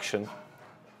production.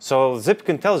 So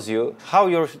Zipkin tells you how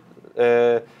your,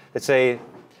 let's say,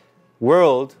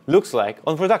 world looks like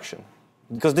on production.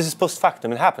 Because this is post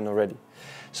factum, it happened already.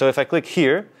 So if I click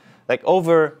here, like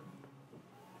over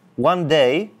one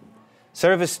day,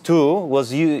 service 2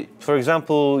 was, for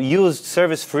example, used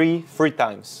service 3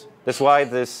 times. That's why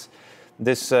this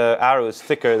arrow is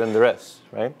thicker than the rest,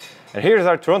 right? And here's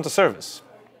our Toronto service.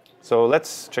 So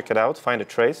let's check it out, find a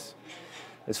trace.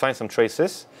 Let's find some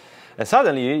traces. And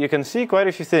suddenly, you can see quite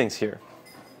a few things here.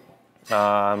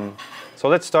 So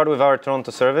let's start with our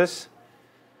Toronto service.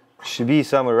 Should be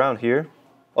somewhere around here.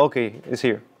 OK, it's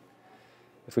here.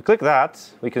 If we click that,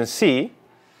 we can see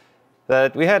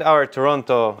that we had our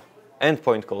Toronto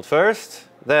endpoint called first,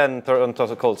 then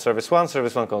Toronto called service 1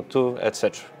 called 2,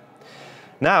 etc.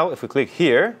 Now, if we click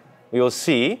here, we will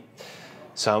see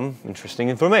some interesting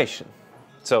information.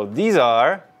 So these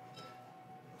are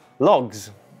logs.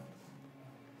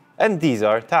 And these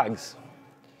are tags.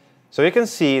 So you can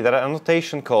see that an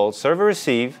annotation called server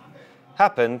receive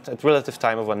happened at relative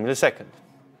time of 1 millisecond.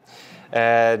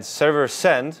 And server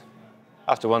send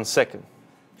after 1 second.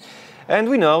 And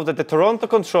we know that the Toronto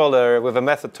controller with a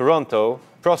method Toronto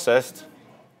processed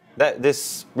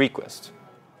this request.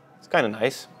 It's kind of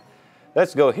nice.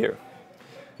 Let's go here.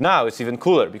 Now it's even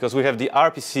cooler because we have the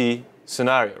RPC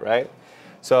scenario, right?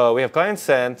 So we have client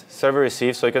send, server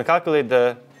receive. So you can calculate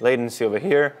the latency over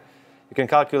here. You can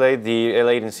calculate the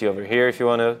latency over here if you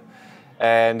want to.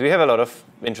 And we have a lot of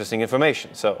interesting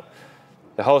information. So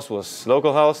the host was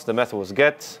localhost, the method was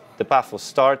get, the path was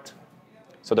start.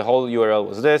 So the whole URL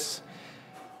was this.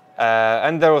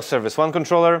 And there was service 1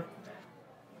 controller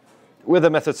with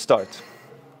the method start.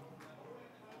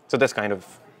 So that's kind of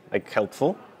like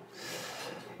helpful.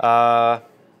 Yeah,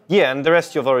 and the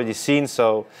rest you've already seen.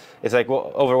 So it's like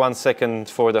over 1 second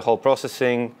for the whole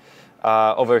processing.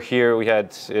 Over here we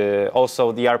had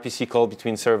also the RPC call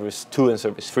between service 2 and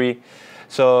service 3.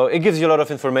 So it gives you a lot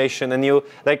of information, and you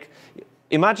like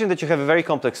imagine that you have a very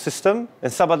complex system,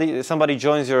 and somebody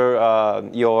joins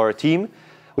your team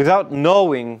without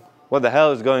knowing what the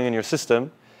hell is going in your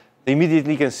system. They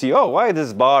immediately can see, oh, why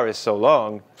this bar is so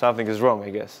long? Something is wrong,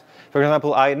 I guess. For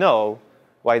example, I know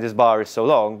why this bar is so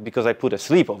long because I put a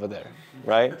sleep over there,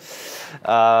 right?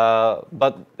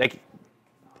 But like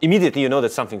immediately you know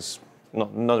that something's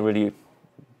not really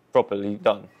properly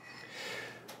done.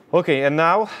 Okay, and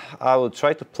now I will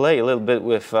try to play a little bit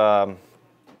with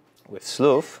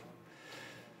Sleuth.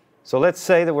 So let's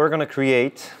say that we're going to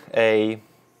create a,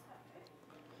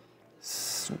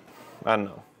 I don't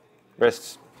know,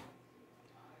 REST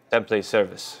template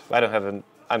service.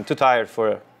 I'm too tired for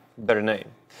a better name.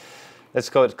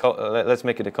 Let's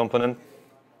make it a component.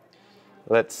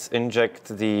 Let's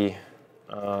inject the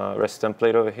REST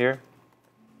template over here.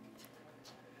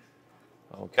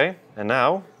 Okay, and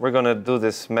now we're going to do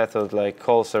this method like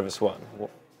call service 1,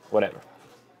 whatever.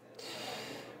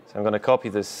 So I'm going to copy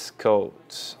this code,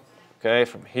 okay,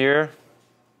 from here.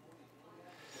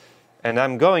 And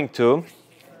I'm going to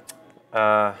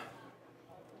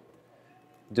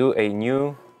do a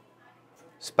new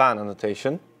span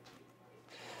annotation.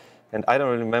 And I don't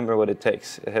really remember what it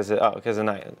takes. It has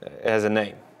a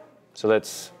name. So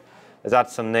let's add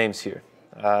some names here.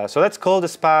 So let's call the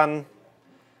span,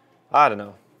 I don't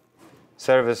know,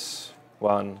 service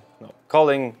 1. No,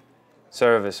 calling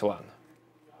service 1.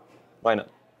 Why not?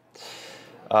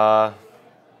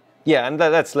 Yeah, and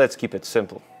let's keep it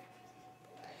simple.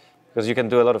 Because you can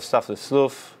do a lot of stuff with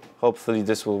Sleuth. Hopefully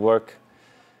this will work.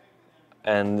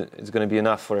 And it's going to be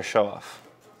enough for a show-off.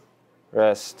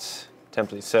 REST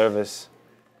template service.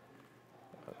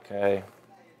 Okay.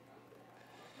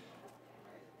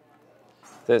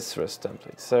 This REST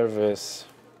template service.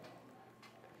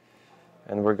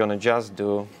 And we're going to just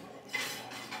do,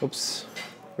 oops,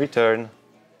 return,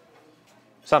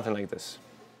 something like this.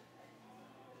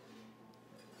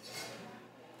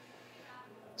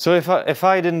 So if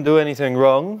I didn't do anything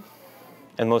wrong,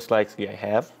 and most likely I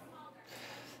have,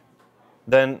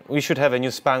 then we should have a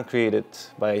new span created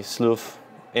by Sleuth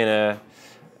in an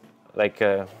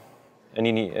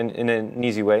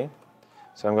easy way.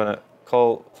 So I'm going to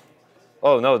call,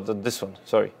 oh no, this one,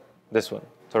 sorry, this one,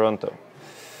 Toronto.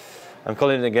 I'm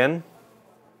calling it again.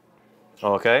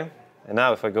 Okay, and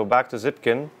now if I go back to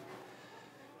Zipkin,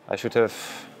 I should have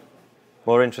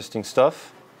more interesting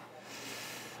stuff.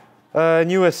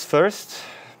 Newest first.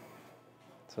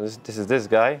 So this is this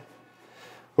guy.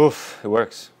 Oof, it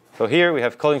works. So here we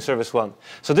have calling service 1.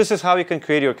 So this is how you can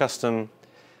create your custom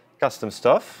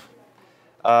stuff.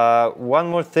 One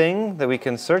more thing that we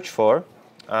can search for,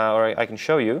 or I can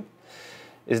show you,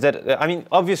 is that, I mean,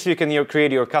 obviously you can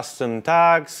create your custom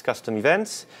tags, custom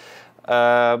events,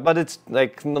 but it's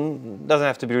like doesn't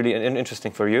have to be really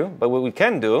interesting for you. But what we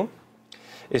can do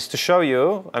is to show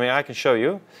you, I mean, I can show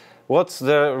you what's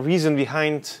the reason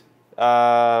behind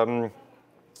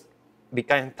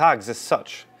tags as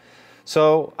such.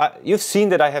 So you've seen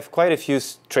that I have quite a few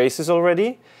traces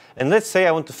already. And let's say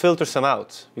I want to filter some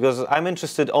out, because I'm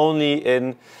interested only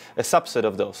in a subset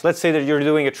of those. Let's say that you're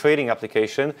doing a trading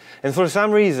application, and for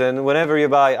some reason, whenever you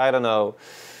buy, I don't know,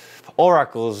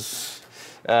 Oracle's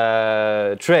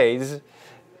trades,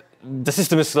 the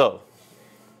system is slow,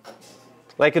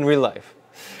 like in real life.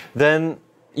 Then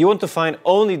you want to find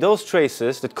only those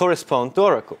traces that correspond to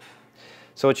Oracle.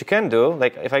 So what you can do,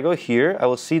 like if I go here, I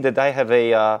will see that I have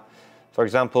a, for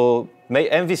example,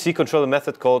 MVC controller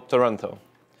method called Toronto.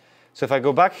 So if I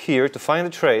go back here to find the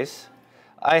trace,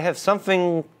 I have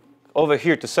something over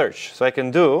here to search. So I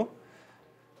can do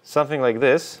something like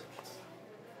this,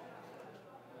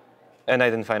 and I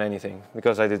didn't find anything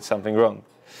because I did something wrong.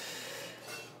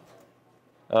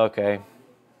 Okay,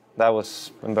 that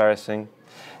was embarrassing.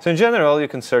 So in general, you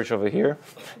can search over here.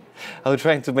 I'm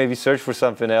trying to maybe search for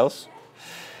something else.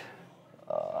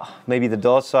 Maybe the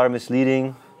dots are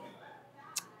misleading.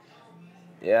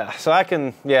 Yeah, so I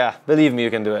can, yeah, believe me, you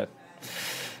can do it.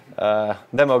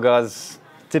 Demo gods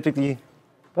typically,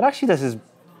 but actually this is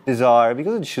bizarre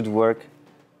because it should work.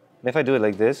 And if I do it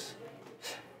like this,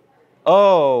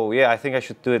 oh yeah, I think I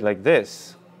should do it like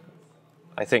this.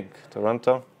 I think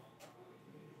Toronto.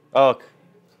 Oh,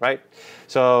 right.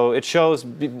 So it shows,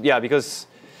 yeah, because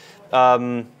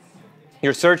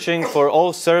you're searching for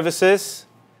all services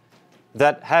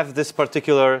that have this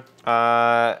particular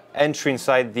entry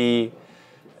inside the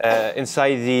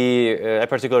a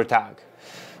particular tag.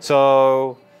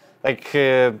 So, like,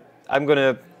 I'm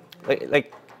gonna,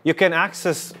 like, you can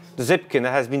access Zipkin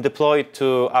that has been deployed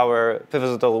to our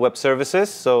pivotal web services,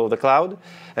 so the cloud.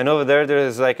 And over there, there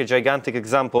is like a gigantic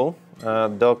example,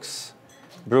 docs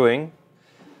brewing,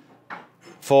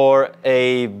 for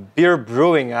a beer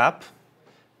brewing app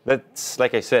that's,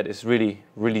 like I said, is really,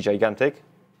 really gigantic.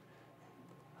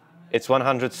 It's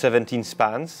 117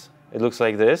 spans. It looks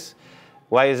like this.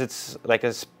 Why is it like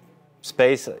a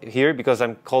space here? Because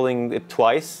I'm calling it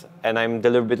twice, and I'm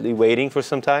deliberately waiting for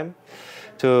some time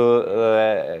to,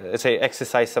 let's say,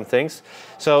 exercise some things.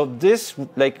 So this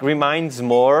like reminds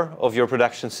more of your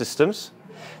production systems.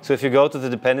 So if you go to the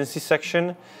dependency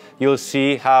section, you'll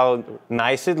see how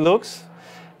nice it looks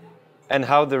and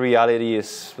how the reality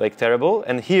is like terrible.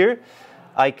 And here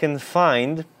I can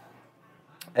find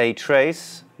a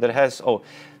trace that has,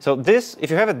 so this, if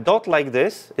you have a dot like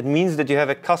this, it means that you have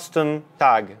a custom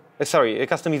tag, a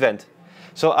custom event.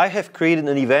 So I have created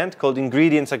an event called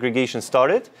ingredients aggregation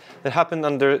started that happened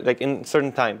under like in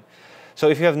certain time. So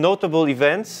if you have notable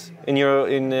events in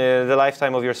the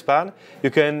lifetime of your span,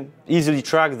 you can easily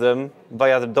track them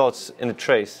via the dots in the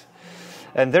trace.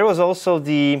 And there was also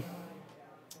the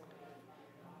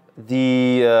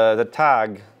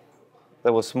tag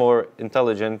that was more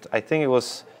intelligent. I think it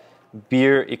was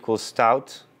beer equals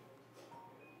stout.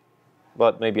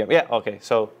 But maybe yeah, okay.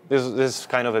 So this is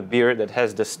kind of a beer that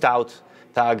has the stout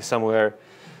tag somewhere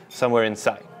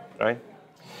inside, right?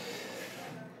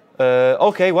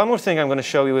 Okay, one more thing I'm going to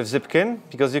show you with Zipkin,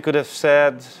 because you could have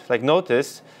said, like,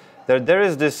 notice that there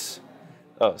is this.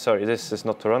 Oh, sorry, this is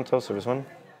not Toronto. So this one.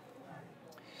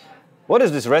 What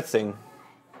is this red thing,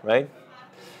 right?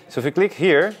 So if you click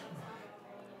here,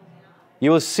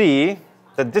 you will see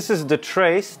that this is the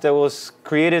trace that was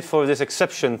created for this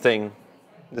exception thing,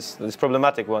 this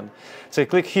problematic one. So you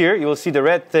click here, you will see the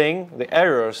red thing, the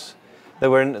errors that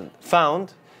were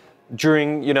found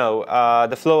during,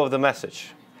 the flow of the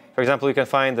message. For example, you can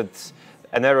find that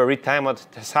an error read timeout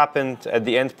has happened at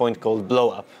the endpoint called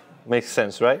blowup. Makes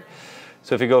sense, right?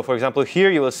 So if you go, for example,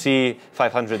 here, you will see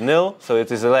 500 nil, so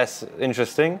it is less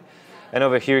interesting. And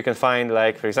over here, you can find,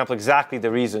 like, for example, exactly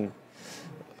the reason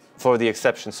for the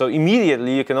exception. So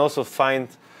immediately, you can also find,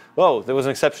 whoa, there was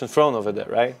an exception thrown over there,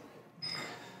 right?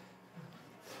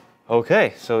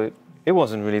 OK, so it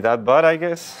wasn't really that bad, I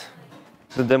guess.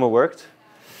 The demo worked.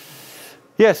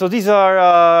 Yeah, so these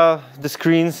are the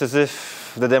screens as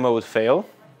if the demo would fail.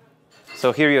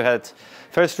 So here you had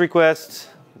first request,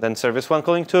 then service 1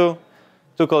 calling 2,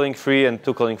 2 calling 3, and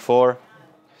 2 calling 4.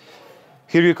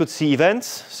 Here you could see events,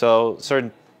 so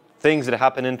certain things that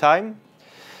happen in time.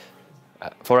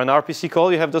 For an RPC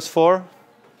call, you have those 4.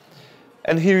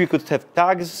 And here you could have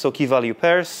tags, so key value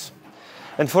pairs.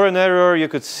 And for an error, you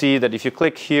could see that if you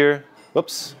click here,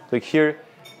 click here,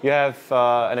 you have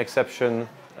an exception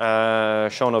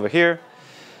shown over here.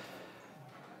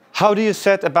 How do you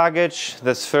set a baggage?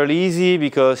 That's fairly easy,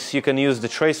 because you can use the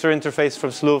tracer interface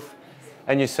from Sleuth,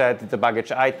 and you set the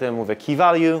baggage item with a key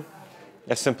value.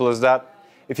 As simple as that.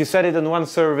 If you set it on one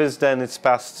service, then it's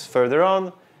passed further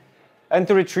on. And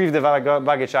to retrieve the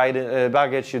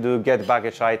baggage, you do get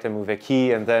baggage item with a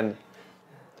key, and then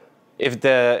if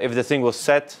the thing was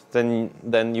set,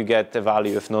 then you get the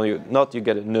value. If not, you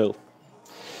get a null.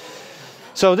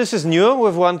 So this is new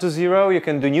with 1 to 0. You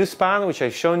can do new span, which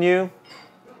I've shown you.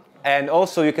 And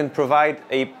also you can provide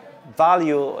a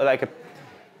value,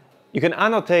 you can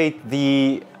annotate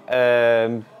the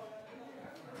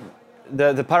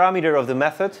parameter of the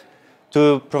method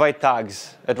to provide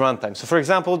tags at runtime. So for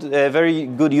example, a very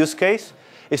good use case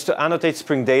is to annotate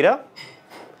Spring Data,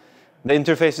 the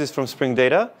interfaces from Spring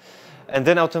Data, and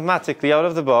then automatically out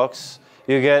of the box,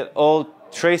 you get all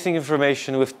tracing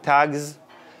information with tags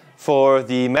for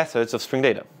the methods of Spring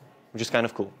Data, which is kind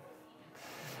of cool.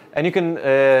 And you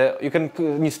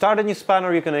can start a new span,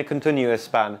 or you can continue a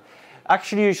span.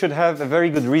 Actually, you should have a very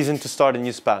good reason to start a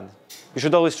new span. You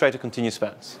should always try to continue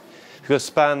spans, because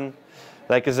span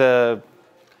is a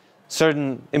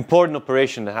certain important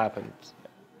operation that happens.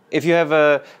 If you have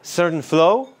a certain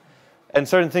flow and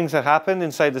certain things that happen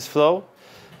inside this flow,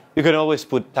 you can always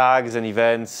put tags and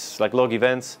events, like log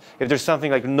events. If there's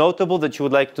something notable that you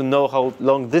would like to know how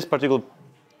long this particular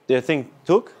thing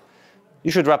took,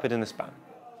 you should wrap it in a span.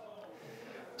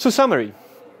 So summary.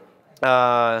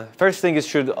 First thing is, you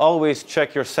should always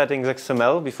check your settings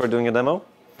XML before doing a demo.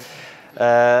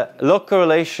 Log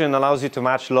correlation allows you to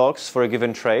match logs for a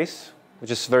given trace,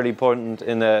 which is very important,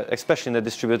 especially in a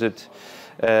distributed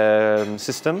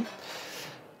system.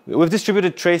 With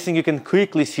distributed tracing, you can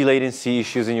quickly see latency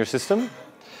issues in your system.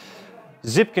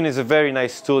 Zipkin is a very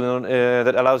nice tool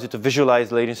that allows you to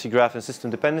visualize latency graph and system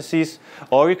dependencies,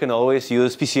 or you can always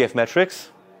use PCF metrics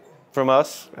from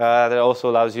us. That also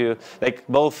allows you, like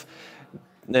both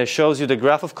shows you the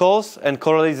graph of calls and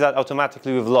correlates that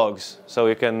automatically with logs. So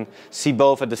you can see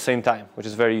both at the same time, which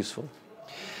is very useful.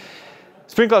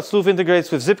 Spring Cloud Sleuth integrates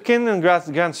with Zipkin and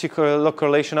grants you log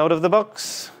correlation out of the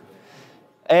box.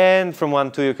 And from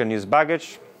 1.2 you can use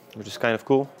baggage, which is kind of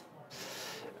cool.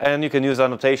 And you can use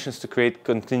annotations to create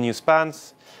continuous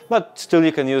spans. But still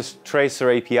you can use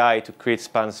tracer API to create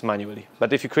spans manually.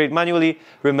 But if you create manually,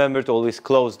 remember to always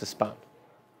close the span.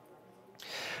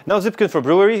 Now Zipkin for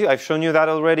Brewery, I've shown you that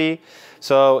already.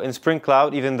 So in Spring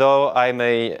Cloud, even though I'm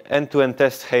a end-to-end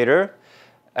test hater,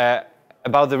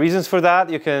 about the reasons for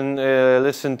that, you can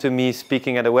listen to me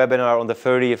speaking at a webinar on the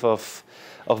 30th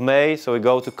of May. So we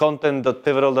go to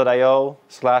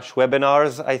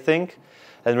content.pivotal.io/webinars, I think,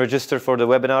 and register for the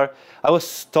webinar. I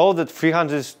was told that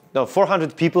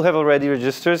 400 people have already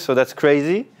registered, so that's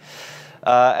crazy.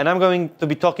 And I'm going to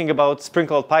be talking about Spring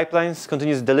Cloud pipelines,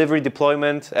 continuous delivery,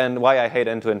 deployment, and why I hate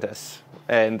end-to-end tests.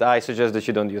 And I suggest that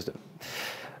you don't use them.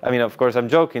 I mean, of course, I'm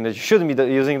joking that you shouldn't be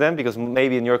using them because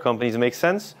maybe in your companies it makes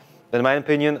sense. But in my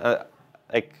opinion,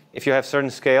 like if you have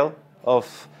certain scale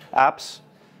of apps,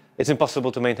 it's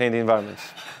impossible to maintain the environments.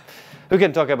 We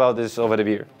can talk about this over the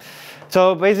beer.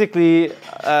 So basically,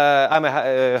 I'm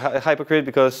a hypocrite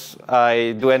because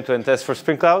I do end-to-end tests for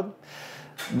Spring Cloud.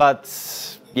 But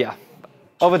yeah,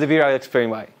 over the beer, I'll explain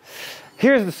why.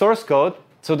 Here's the source code.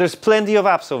 So there's plenty of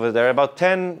apps over there, about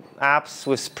 10 apps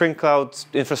with Spring Cloud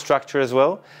infrastructure as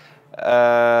well.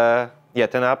 Yeah,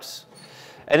 10 apps.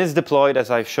 And it's deployed, as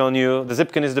I've shown you. The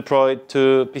Zipkin is deployed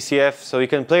to PCF, so you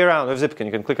can play around with Zipkin.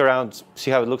 You can click around,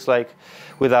 see how it looks like,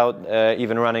 without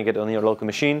even running it on your local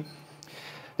machine.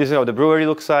 This is how the brewery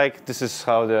looks like. This is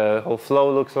how the whole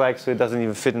flow looks like, so it doesn't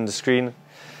even fit in the screen.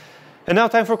 And now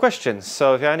time for questions.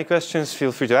 So if you have any questions,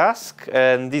 feel free to ask.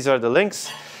 And these are the links.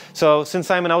 So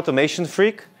since I'm an automation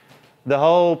freak, the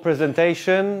whole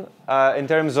presentation in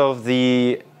terms of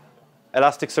the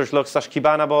Elasticsearch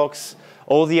log/Kibana box,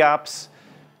 all the apps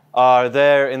are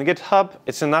there in GitHub.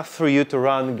 It's enough for you to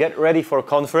run get ready for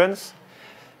conference.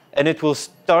 And it will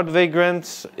start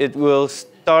Vagrant. It will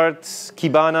start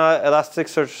Kibana,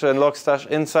 Elasticsearch, and Logstash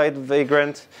inside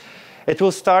Vagrant. It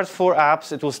will start 4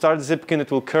 apps. It will start Zipkin. It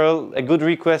will curl a good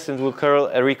request. And it will curl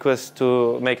a request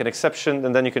to make an exception.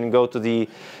 And then you can go to the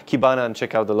Kibana and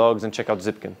check out the logs and check out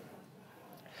Zipkin.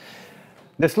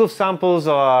 The Sleuth samples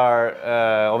are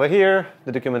over here.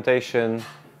 The documentation,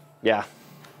 yeah.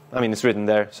 I mean, it's written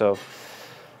there. So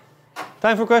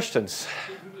time for questions.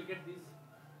 We will get these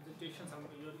presentations on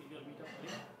your meetup,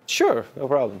 right? Sure, no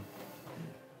problem.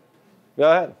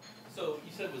 Go ahead. So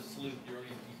you said with Sleuth, you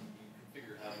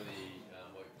configure how many,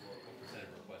 what percent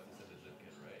of requests to send to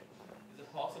Zipkin, right? Is it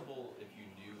possible if you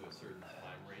knew a certain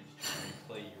time range to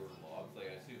replay your logs?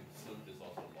 Like I assume Sleuth is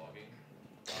also logging.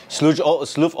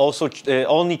 Sleuth also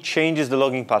only changes the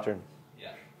logging pattern.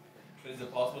 Yeah, but is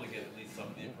it possible to get at least some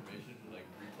of the information to like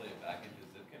replay it back into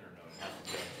Zipkin, or no? It has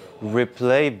to be on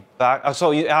Replay back. Oh,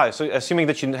 so so assuming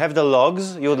that you have the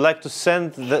logs, you would like to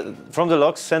send from the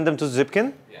logs, send them to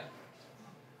Zipkin? Yeah.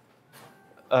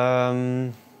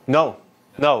 No,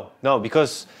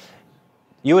 because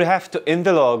you would have to, in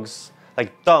the logs,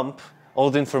 like dump all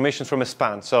the information from a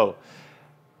span. So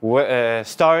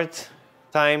start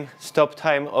time, stop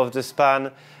time of the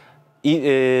span,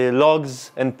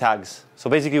 logs, and tags. So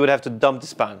basically you would have to dump the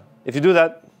span. If you do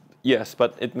that, yes,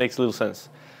 but it makes little sense.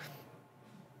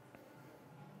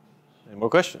 Any more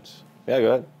questions? Yeah, go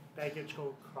ahead. Baggage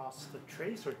go across the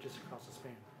trace or just across the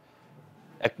span?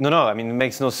 No, I mean, it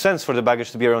makes no sense for the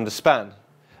baggage to be around the span.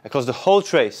 Across the whole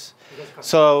trace.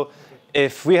 So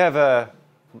if we have a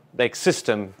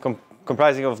system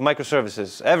comprising of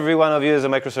microservices, every one of you is a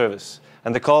microservice,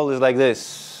 and the call is like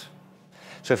this.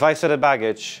 So if I set a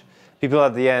baggage, people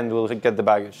at the end will get the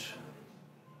baggage.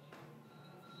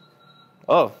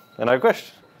 Oh, another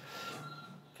question.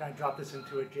 Can I drop this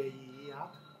into a JEE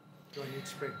app? Do I need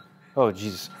Spring? Oh,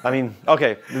 Jesus. I mean,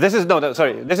 OK. This is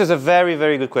a very,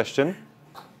 very good question.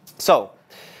 So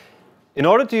in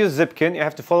order to use Zipkin, you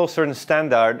have to follow a certain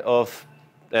standard of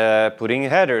putting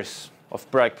headers, of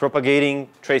propagating,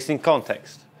 tracing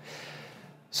context.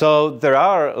 So there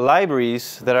are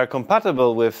libraries that are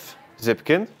compatible with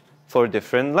Zipkin for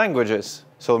different languages.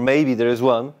 So maybe there is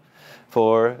one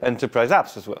for enterprise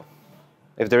apps as well.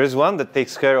 If there is one that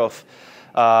takes care of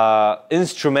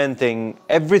instrumenting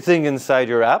everything inside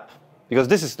your app, because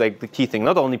this is like the key thing,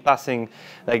 not only passing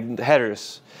like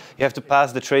headers. You have to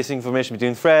pass the tracing information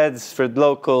between threads, thread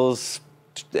locals,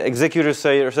 executor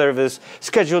service,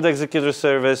 scheduled executor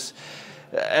service,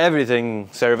 everything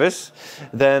service,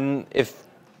 then if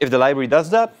the library does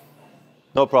that,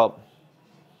 no problem.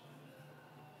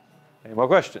 Any more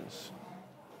questions?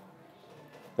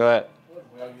 Go ahead.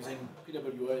 We are using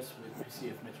PWS with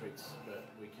PCF metrics, but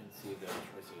we can see the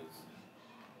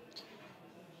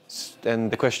traces.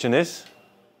 And the question is?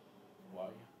 Why?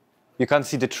 You can't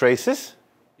see the traces?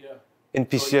 Yeah. In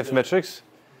PCF metrics?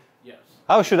 Yes.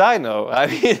 How should I know? I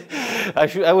mean,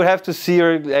 I would have to see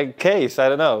your case. I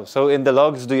don't know. So in the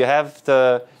logs, do you have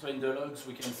the? So in the logs,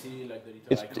 we can see like the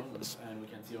little icons, and we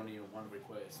can see only one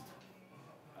request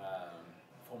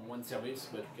from one service,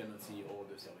 but we cannot see all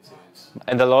the services.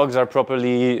 And the logs are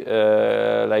properly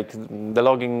like the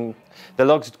logging. The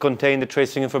logs contain the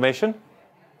tracing information.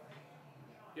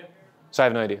 Yeah. So I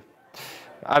have no idea.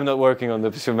 I'm not working on the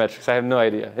PCF metrics. I have no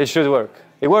idea. It should work.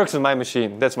 It works on my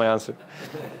machine. That's my answer.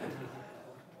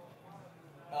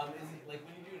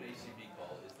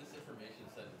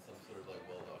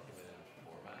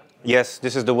 Yes,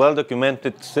 this is the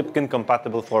well-documented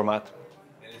Zipkin-compatible format.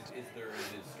 And is it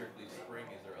strictly Spring?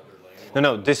 Is there other languages?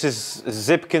 No, this is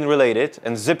Zipkin-related,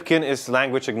 and Zipkin is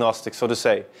language agnostic, so to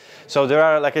say. So there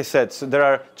are, like I said, there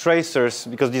are tracers,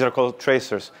 because these are called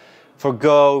tracers, for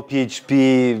Go,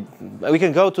 PHP. We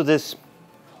can go to this.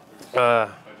 I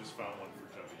just found one for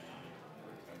Java,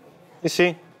 for example. You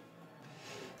see?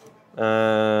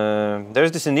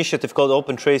 There's this initiative called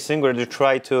Open Tracing, where they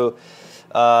try to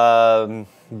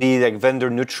be like vendor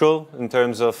neutral in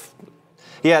terms of,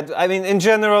 yeah, I mean, in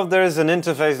general, there is an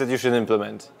interface that you should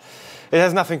implement. It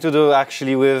has nothing to do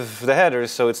actually with the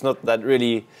headers, so it's not that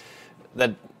really,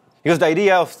 because the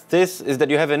idea of this is that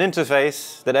you have an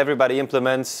interface that everybody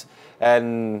implements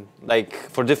and like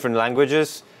for different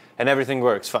languages and everything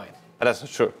works fine. But that's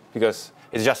not true because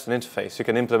it's just an interface. You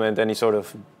can implement any sort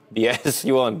of BS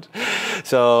you want.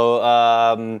 So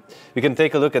we can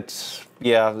take a look at,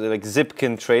 yeah, like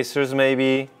Zipkin tracers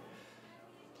maybe.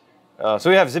 So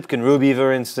we have Zipkin Ruby,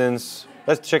 for instance.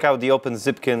 Let's check out the Open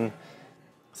Zipkin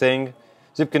thing.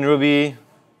 Zipkin Ruby,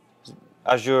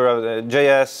 Azure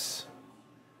JS,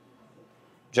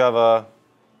 Java,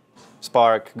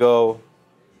 Spark, Go,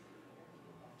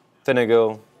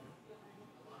 Finnegal,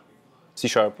 C#.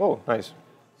 Oh, nice.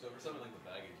 So for something like the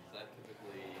baggage, is that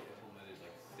typically implemented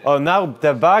like? Oh, now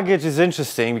the baggage is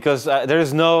interesting because there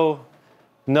is no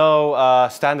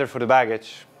standard for the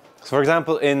baggage. So for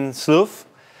example, in Sleuth,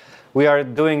 we are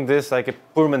doing this like a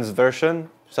Pullman's version.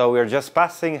 So we are just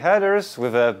passing headers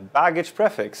with a baggage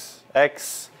prefix,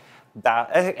 x/baggage.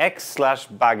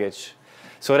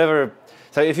 So whatever.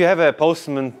 So if you have a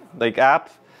Postman like app,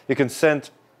 you can send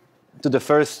to the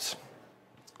first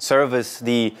service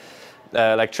the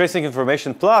like tracing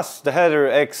information plus the header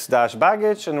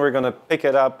x-baggage, and we're gonna pick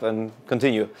it up and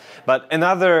continue. But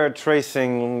another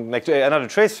tracing, like another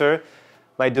tracer,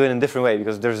 might do it in a different way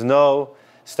because there's no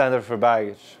standard for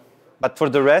baggage. But for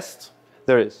the rest,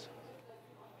 there is.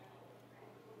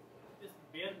 This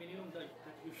bare minimum that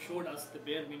you showed us, the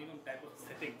bare minimum type of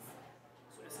settings.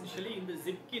 So essentially, in the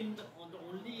Zipkin, the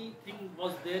only thing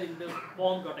was there in the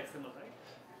pom.xml, right?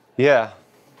 Yeah.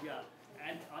 Yeah,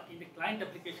 and in the client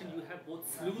application, you have both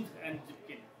Sleuth and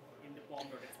Zipkin in the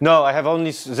pom.xml. No, I have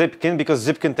only Zipkin because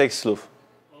Zipkin takes Sleuth.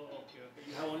 Oh, okay.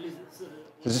 You have only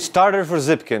It's a starter for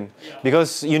Zipkin, yeah.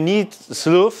 because you need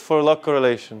Sleuth for log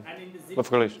correlation. And in the Of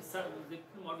correlation.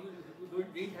 Zipkin module, you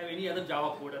didn't have any other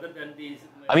Java code other than these.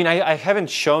 I mean, I haven't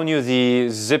shown you the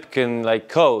Zipkin like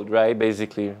code, right?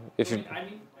 Basically, if you. I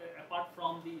mean, apart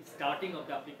from the starting of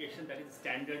the application, that is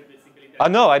standard, basically.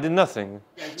 No, I did nothing.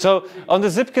 Yeah, So on the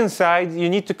Zipkin side, you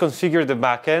need to configure the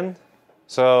backend.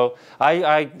 So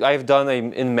I've done a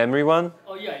in-memory one.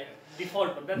 Oh yeah,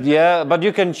 default one. Yeah, but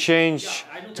you can change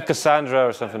I know to that. Cassandra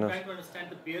or something I'm else. trying to understand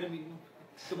the bare minimum.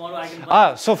 Tomorrow I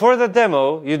can. So for the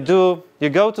demo, you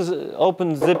go to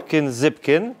open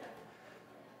Zipkin.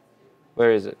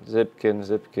 Where is it? Zipkin.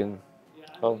 Yeah,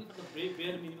 I'm Oh. looking for the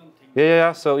bare minimum thing.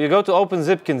 Yeah. So you go to open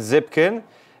Zipkin,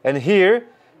 and here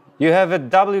you have a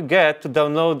wget to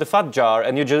download the fat jar,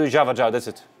 and you do Java jar. That's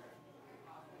it.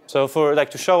 So for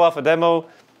like to show off a demo,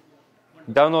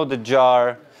 download the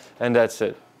jar, and that's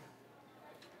it.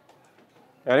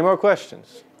 Any more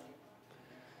questions?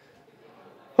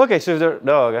 Okay, so if there,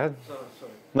 no, go ahead.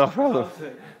 Sorry. No problem.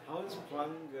 How is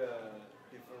Splunk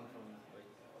different from, like,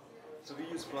 so we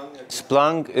use Splunk.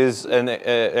 Splunk is an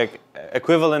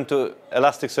equivalent to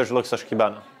Elasticsearch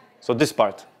log/Kibana. So this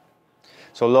part.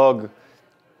 So log,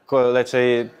 let's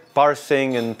say,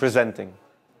 parsing and presenting.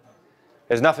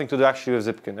 There's nothing to do actually with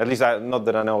Zipkin, at least not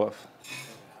that I know of.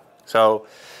 So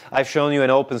I've shown you an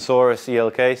open source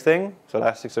ELK thing, so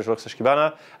Elasticsearch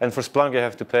log/Kibana, and for Splunk you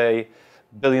have to pay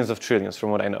billions of trillions from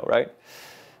what I know, right?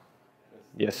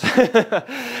 Yes.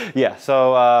 Yeah.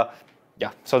 So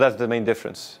yeah. So that's the main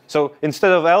difference. So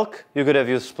instead of elk, you could have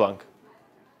used Splunk.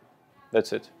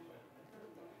 That's it.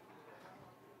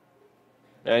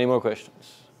 Any more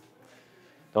questions?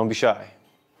 Don't be shy.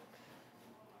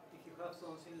 If you have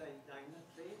something like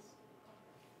Dynatrace,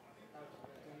 how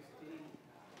can you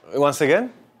still Once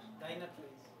again?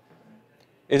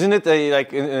 Dynatrace? Isn't it a,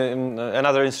 like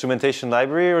another instrumentation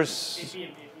library or?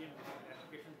 APM,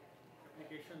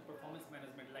 application performance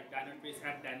management, like Dynatrace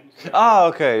and Dynamics. Ah,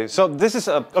 okay. So this is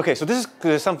okay. So this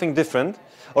is something different,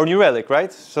 or New Relic,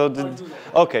 right? So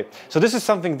okay. So this is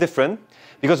something different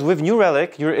because with New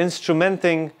Relic you're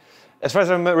instrumenting, as far as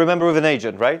I remember, with an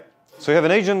agent, right? So you have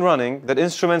an agent running that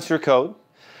instruments your code,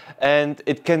 and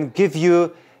it can give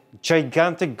you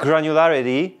gigantic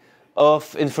granularity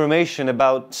of information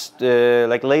about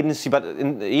like latency, but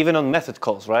even on method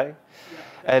calls, right?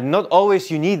 And not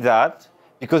always you need that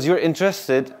because you're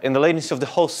interested in the latency of the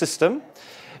whole system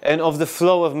and of the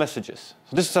flow of messages.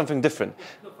 So this is something different.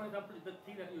 So for example, the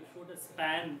thing that you showed, the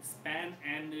span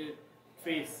and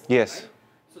trace. Yes. Right?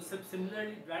 So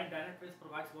similarly, Dynatrace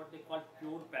provides what they call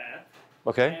pure path.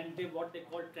 Okay. And what they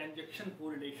call transaction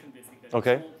correlation, basically.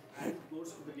 Okay. So it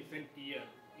goes to the different tier.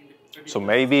 So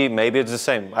maybe it's the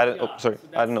same. I don't, yeah, oh, sorry, so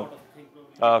I don't know. Sort of thing,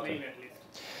 Okay. claim at least.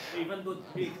 So even though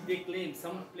they claim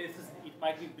some places it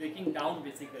might be breaking down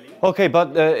basically. Okay,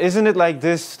 but isn't it like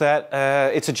this that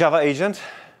it's a Java agent?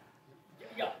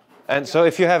 Yeah. And so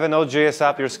if you have an Node.js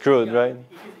app, you're screwed, right? It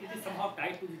is somehow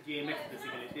tied to the JMX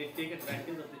basically. They take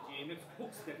advantage of the JMX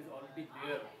hooks that is already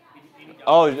there in Java.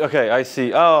 Oh, okay, I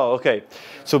see. Oh, okay.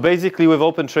 So basically, with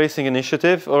Open Tracing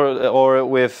Initiative or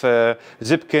with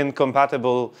Zipkin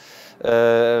compatible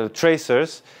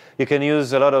tracers, you can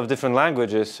use a lot of different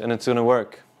languages, and it's going to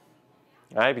work,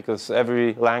 right? Because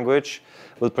every language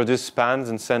will produce spans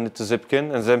and send it to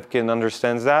Zipkin, and Zipkin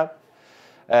understands that.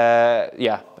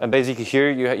 Yeah, and basically here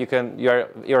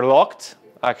you're locked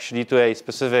actually to a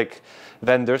specific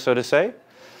vendor, so to say,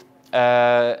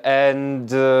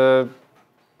 and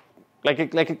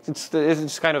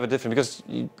it's kind of a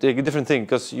different thing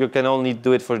because you can only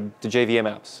do it for the JVM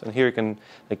apps, and here you can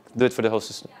do it for the whole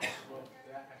system. Well,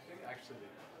 I think actually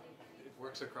it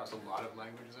works across a lot of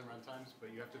languages and runtimes,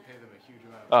 but you have to pay them a huge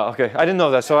amount of money. Oh, okay. I didn't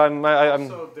know that, so I'm.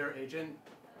 Also, their agent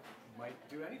might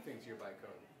do anything to your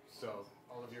bytecode. So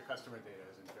all of your customer data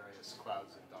is in various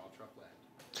clouds in Donald Trump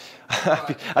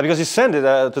land. Because you send it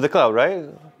to the cloud, right?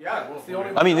 Yeah, well, it's the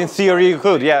only I mean, in theory you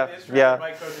could, yeah.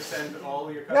 bytecode to send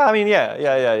all your Yeah, I mean,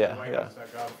 yeah.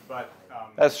 But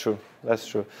That's true. That's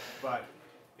true. But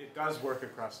it does work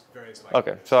across various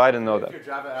languages. Okay, so I didn't know If that. your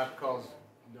Java app calls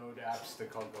Node apps to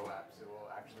call Go apps, it will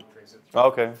actually trace it.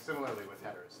 Okay. Similarly with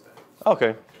headers.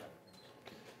 Okay.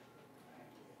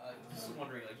 Just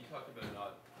wondering, like you talked about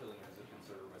not filling your Zipkin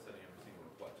server by sending every single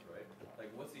request, right?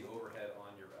 Like, what's the overhead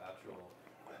on your actual,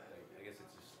 I guess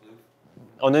it's a sleuth?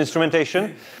 On the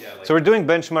instrumentation, Yeah, like, so we're doing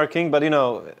benchmarking, but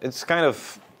it's kind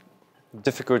of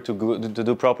difficult to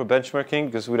do proper benchmarking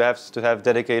because we'd have to have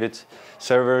dedicated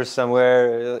servers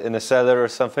somewhere in a cellar or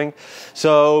something.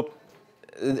 So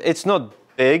it's not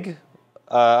big.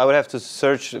 I would have to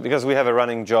search because we have a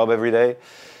running job every day.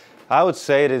 I would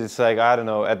say that it's like, I don't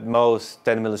know, at most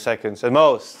 10 milliseconds, at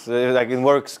most, like in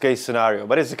worst case scenario,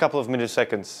 but it's a couple of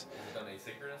milliseconds. is it done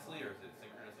asynchronously or is it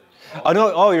synchronous? Oh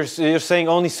no! Oh, you're saying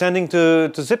only sending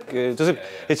to Zip. Yeah.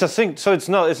 It's async, so it's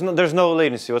not. There's no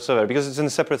latency whatsoever because it's in a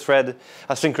separate thread,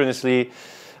 asynchronously.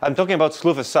 I'm talking about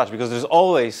Sleuth as such because there's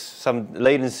always some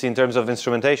latency in terms of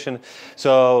instrumentation.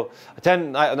 So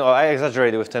 10. I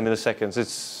exaggerated with 10 milliseconds.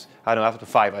 It's I don't know, up to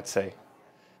 5, I'd say.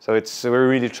 So we're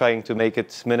really trying to make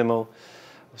it minimal.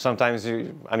 Sometimes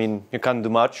you can't do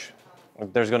much.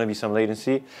 There's going to be some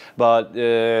latency, but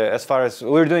as far as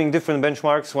we're doing different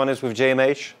benchmarks, one is with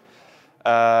JMH.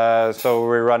 So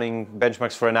we're running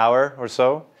benchmarks for an hour or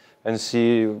so and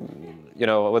see,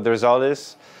 what the result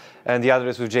is. And the other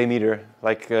is with JMeter,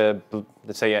 like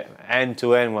let's say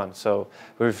end-to-end one. So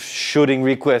we're shooting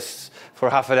requests for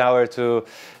half an hour to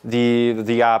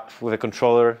the app with a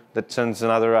controller that sends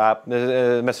another app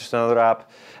message to another app,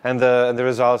 and the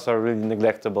results are really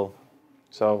neglectable.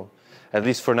 So at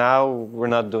least for now, we're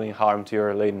not doing harm to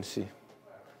your latency.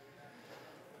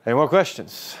 Any more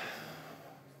questions?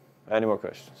 Any more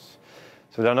questions?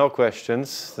 So there are no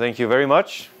questions. Thank you very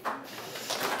much.